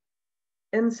screen.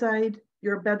 Inside,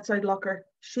 your bedside locker,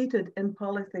 sheeted in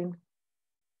polythene.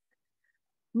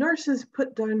 Nurses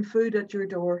put down food at your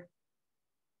door.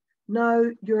 Now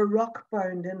you're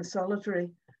rock-bound in solitary,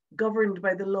 governed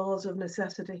by the laws of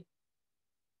necessity.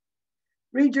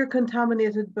 Read your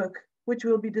contaminated book, which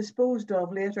will be disposed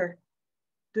of later.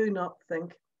 Do not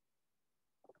think.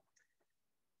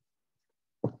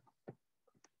 I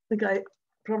think I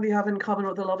probably have in common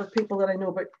with a lot of people that I know,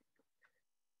 about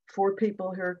 4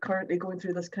 people who are currently going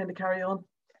through this kind of carry-on.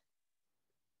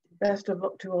 Best of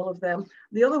luck to all of them.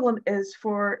 The other one is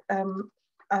for a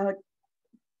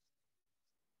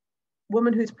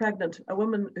woman who's pregnant, a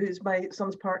woman who's my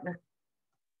son's partner.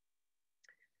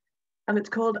 And it's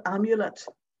called Amulet.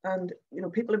 And, you know,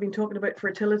 people have been talking about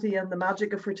fertility and the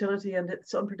magic of fertility and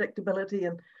its unpredictability,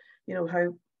 and, you know,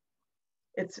 how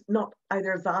It's not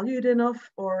either valued enough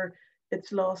or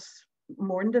its loss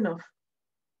mourned enough.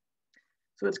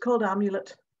 So it's called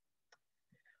Amulet.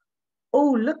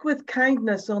 Oh, look with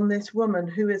kindness on this woman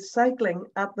who is cycling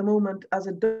at the moment as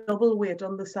a double weight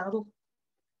on the saddle.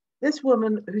 This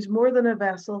woman who's more than a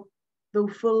vessel, though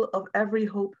full of every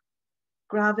hope,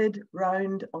 gravid,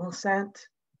 round, enceinte,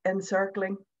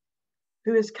 encircling,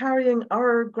 who is carrying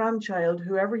our grandchild,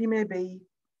 whoever he may be,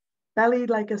 bellied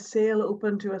like a sail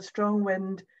open to a strong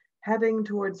wind, heading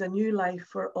towards a new life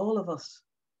for all of us.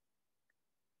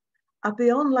 At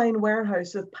the online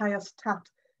warehouse of Pious Tat,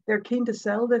 they're keen to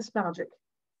sell this magic.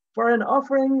 For an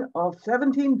offering of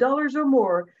 $17 or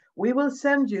more, we will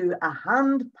send you a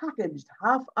hand-packaged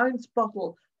half-ounce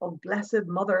bottle of Blessed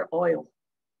Mother oil.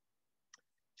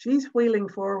 She's wheeling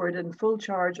forward in full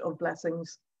charge of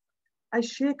blessings. I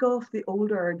shake off the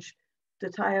old urge to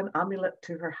tie an amulet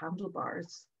to her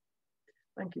handlebars.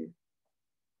 Thank you.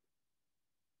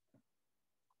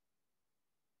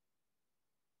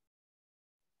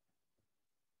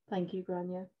 Thank you,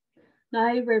 Grania.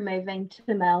 Now we're moving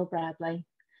to Mel Bradley.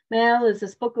 Mel is a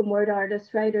spoken word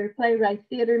artist, writer, playwright,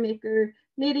 theatre maker,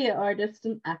 media artist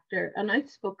and actor, an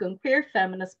outspoken queer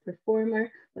feminist performer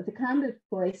with a candid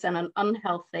voice and an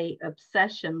unhealthy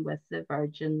obsession with the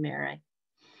Virgin Mary.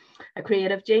 A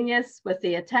creative genius with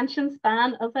the attention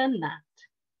span of a gnat.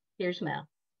 Here's Mel.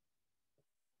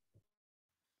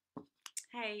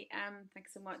 Hey,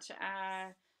 thanks so much.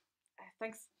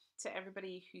 Thanks to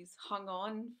everybody who's hung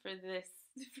on for this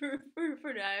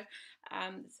for now.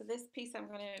 So this piece I'm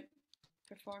going to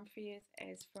perform for you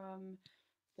is from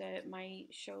my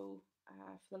show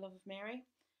For the Love of Mary,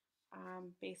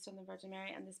 based on the Virgin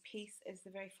Mary, and this piece is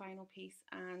the very final piece,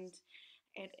 and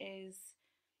it is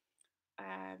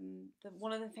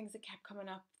one of the things that kept coming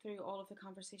up through all of the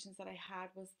conversations that I had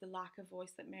was the lack of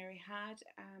voice that Mary had.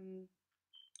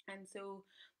 And so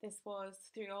this was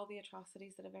through all the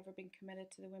atrocities that have ever been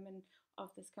committed to the women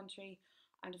of this country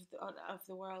and of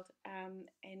the world,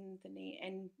 in the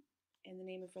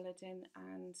name of religion,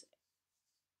 and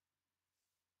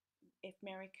if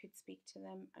Mary could speak to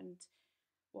them, and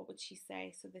what would she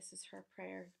say? So this is her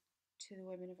prayer to the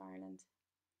women of Ireland.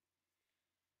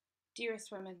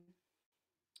 Dearest women,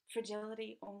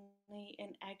 fragility only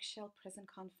in eggshell prison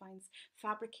confines,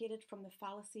 fabricated from the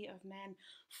fallacy of men,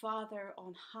 Father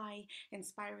on high,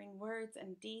 inspiring words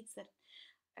and deeds,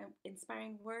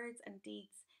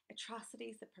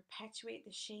 atrocities that perpetuate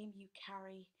the shame you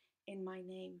carry in my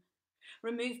name.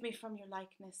 Remove me from your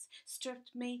likeness,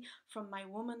 stripped me from my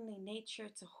womanly nature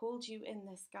to hold you in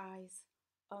this guise,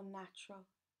 unnatural.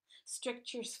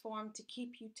 Strictures formed to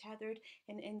keep you tethered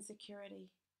in insecurity,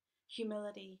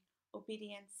 humility,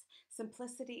 obedience,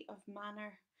 simplicity of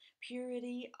manner,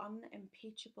 purity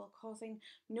unimpeachable, causing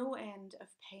no end of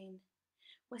pain,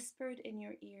 whispered in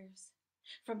your ears.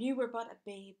 From you were but a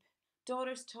babe,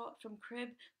 daughters taught from crib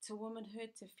to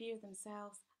womanhood to fear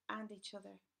themselves and each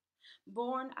other,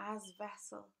 born as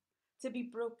vessel, to be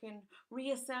broken,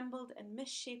 reassembled in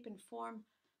misshapen form,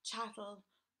 chattel,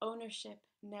 ownership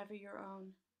never your own.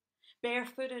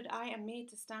 Barefooted I am made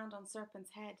to stand on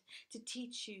serpent's head, to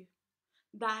teach you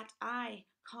that I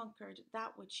conquered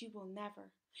that which you will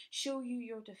never, show you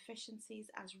your deficiencies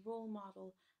as role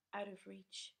model out of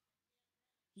reach.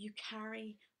 You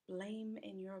carry blame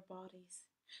in your bodies,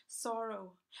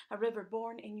 sorrow, a river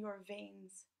born in your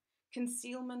veins,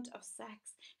 concealment of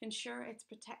sex, ensure its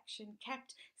protection,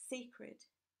 kept sacred,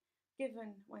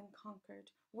 given when conquered,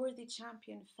 worthy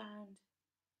champion found.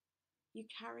 You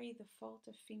carry the fault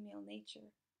of female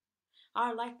nature,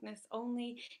 our likeness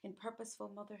only in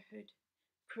purposeful motherhood,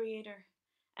 creator,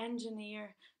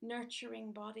 engineer,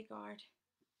 nurturing bodyguard,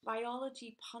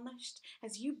 biology punished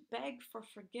as you beg for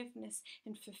forgiveness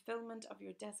in fulfillment of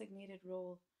your designated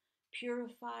role,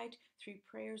 purified through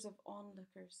prayers of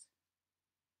onlookers.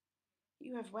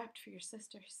 You have wept for your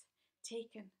sisters,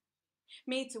 taken,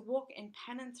 made to walk in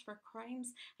penance for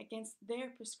crimes against their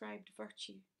prescribed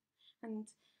virtue, and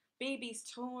babies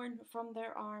torn from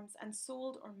their arms and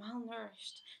sold or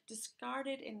malnourished,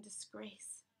 discarded in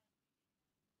disgrace.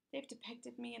 They've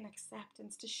depicted me in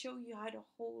acceptance to show you how to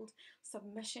hold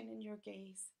submission in your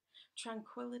gaze,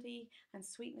 tranquility and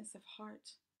sweetness of heart,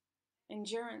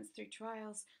 endurance through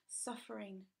trials,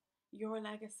 suffering, your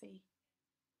legacy.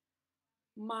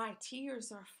 My tears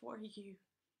are for you,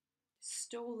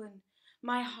 stolen,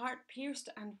 my heart pierced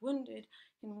and wounded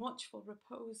in watchful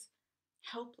repose,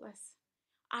 helpless.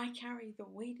 I carry the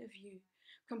weight of you,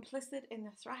 complicit in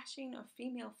the thrashing of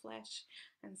female flesh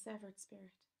and severed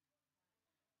spirit.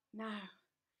 Now,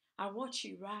 I watch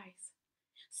you rise,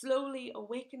 slowly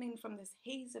awakening from this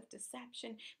haze of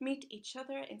deception, meet each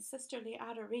other in sisterly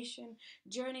adoration,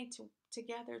 journey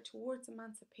together towards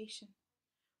emancipation,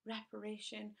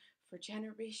 reparation for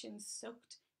generations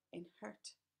soaked in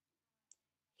hurt.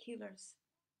 Healers,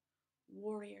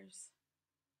 warriors,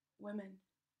 women,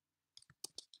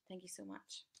 thank you so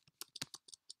much.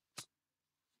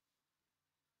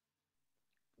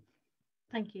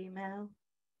 Thank you, Mel.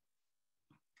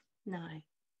 Now,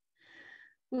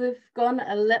 we've gone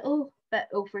a little bit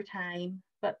over time,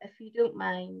 but if you don't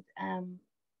mind,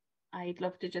 I'd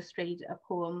love to just read a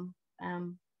poem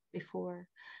before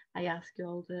I ask you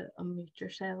all to unmute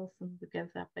yourselves and we give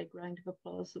that big round of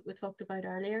applause that we talked about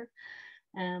earlier.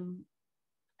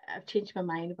 I've changed my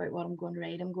mind about what I'm going to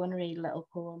read. I'm going to read a little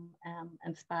poem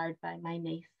inspired by my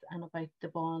niece and about the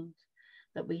bond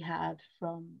that we had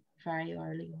from very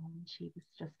early on. She was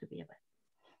just a baby.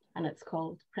 And it's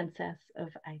called Princess of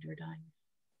Eiderdown.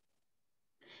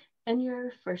 In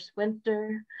your first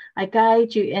winter, I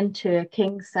guide you into a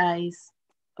king-size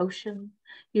ocean.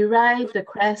 You ride the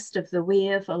crest of the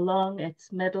wave along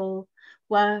its middle,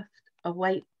 waft a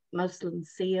white muslin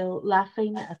sail,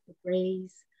 laughing at the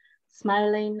breeze,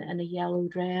 smiling in a yellow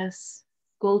dress,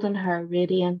 golden hair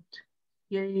radiant.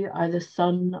 You are the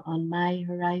sun on my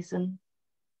horizon.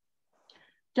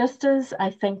 Just as I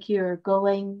think you're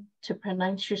going to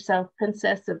pronounce yourself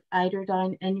Princess of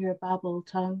Eiderdown in your Babel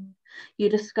tongue, you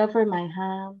discover my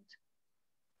hand.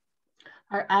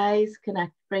 Our eyes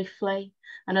connect briefly,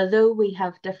 and although we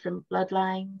have different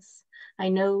bloodlines, I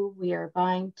know we are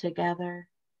bound together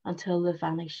until the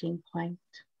vanishing point.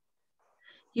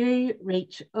 You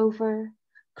reach over,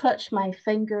 clutch my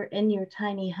finger in your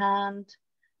tiny hand,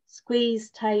 squeeze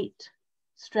tight,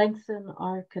 strengthen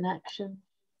our connection.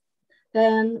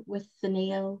 Then, with the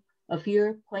nail of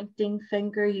your pointing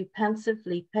finger, you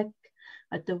pensively pick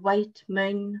at the white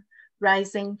moon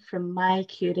rising from my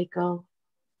cuticle,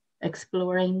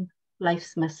 exploring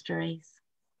life's mysteries.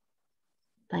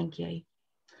 Thank you.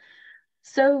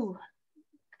 So,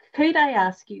 could I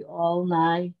ask you all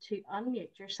now to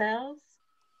unmute yourselves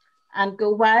and go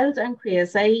wild and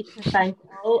crazy to thank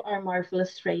all our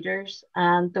marvellous readers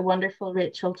and the wonderful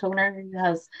Rachel Toner, who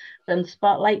has been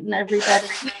spotlighting everybody,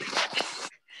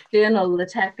 doing all the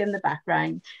tech in the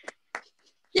background.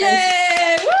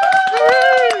 Yay!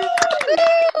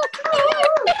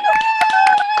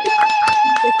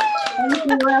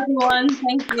 Thank you, everyone.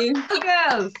 Thank you.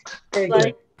 Girls.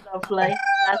 Lovely, lovely.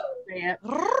 That's great.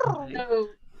 So,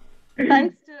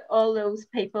 thanks to all those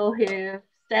people who have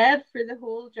stayed for the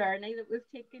whole journey that we've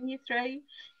taken you through.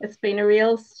 It's been a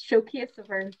real showcase of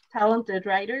our talented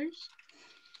writers.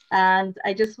 And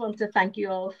I just want to thank you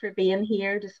all for being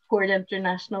here to support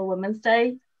International Women's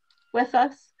Day with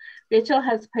us. Rachel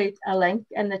has put a link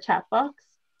in the chat box,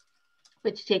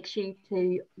 which takes you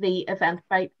to the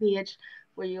Eventbrite page,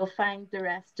 where you'll find the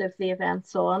rest of the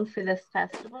events on for this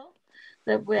festival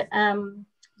that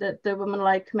the Women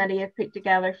Aloud Committee have put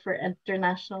together for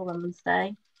International Women's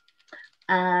Day.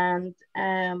 And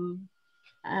I'm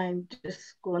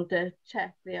just going to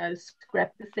check the old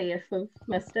script to see if I've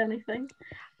missed anything.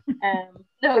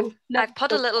 No, I've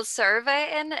put a little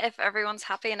survey in if everyone's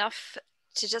happy enough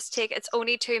to just take, it's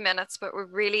only 2 minutes, but we're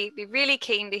really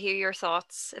keen to hear your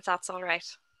thoughts, if that's all right.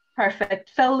 Perfect.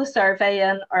 Fill the survey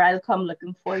in or I'll come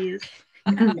looking for you.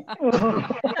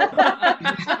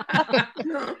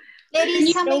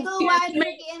 Ladies, can we go wild for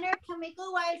Gaynor? Can we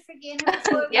go wild for Gaynor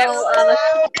before we Yes. go?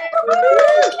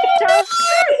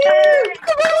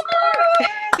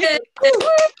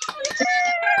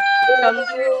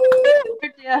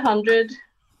 $100.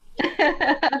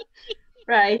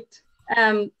 Right.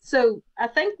 So I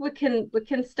think we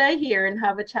can stay here and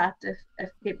have a chat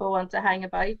if people want to hang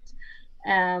about.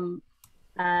 And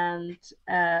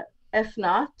if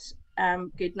not,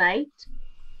 good night.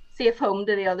 Safe home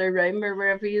to the other room or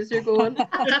wherever you are going.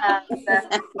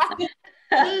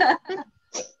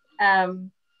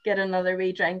 And, get another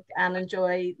wee drink and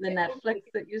enjoy the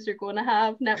Netflix that you are going to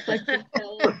have. Netflix and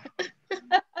chill.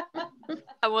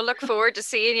 And we'll look forward to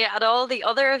seeing you at all the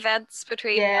other events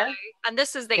between now. And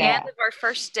this is the end of our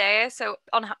first day. So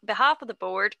on behalf of the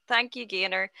board, thank you,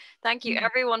 Gaynor. Thank you,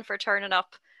 everyone, for turning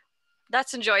up.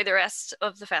 Let's enjoy the rest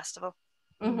of the festival.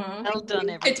 Well done,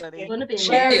 everybody. It's going to be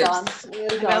well done.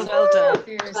 Well done.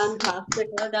 Fantastic.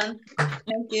 Well done.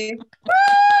 Thank you.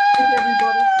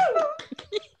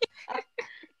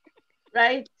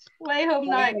 Right. Way home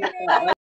now.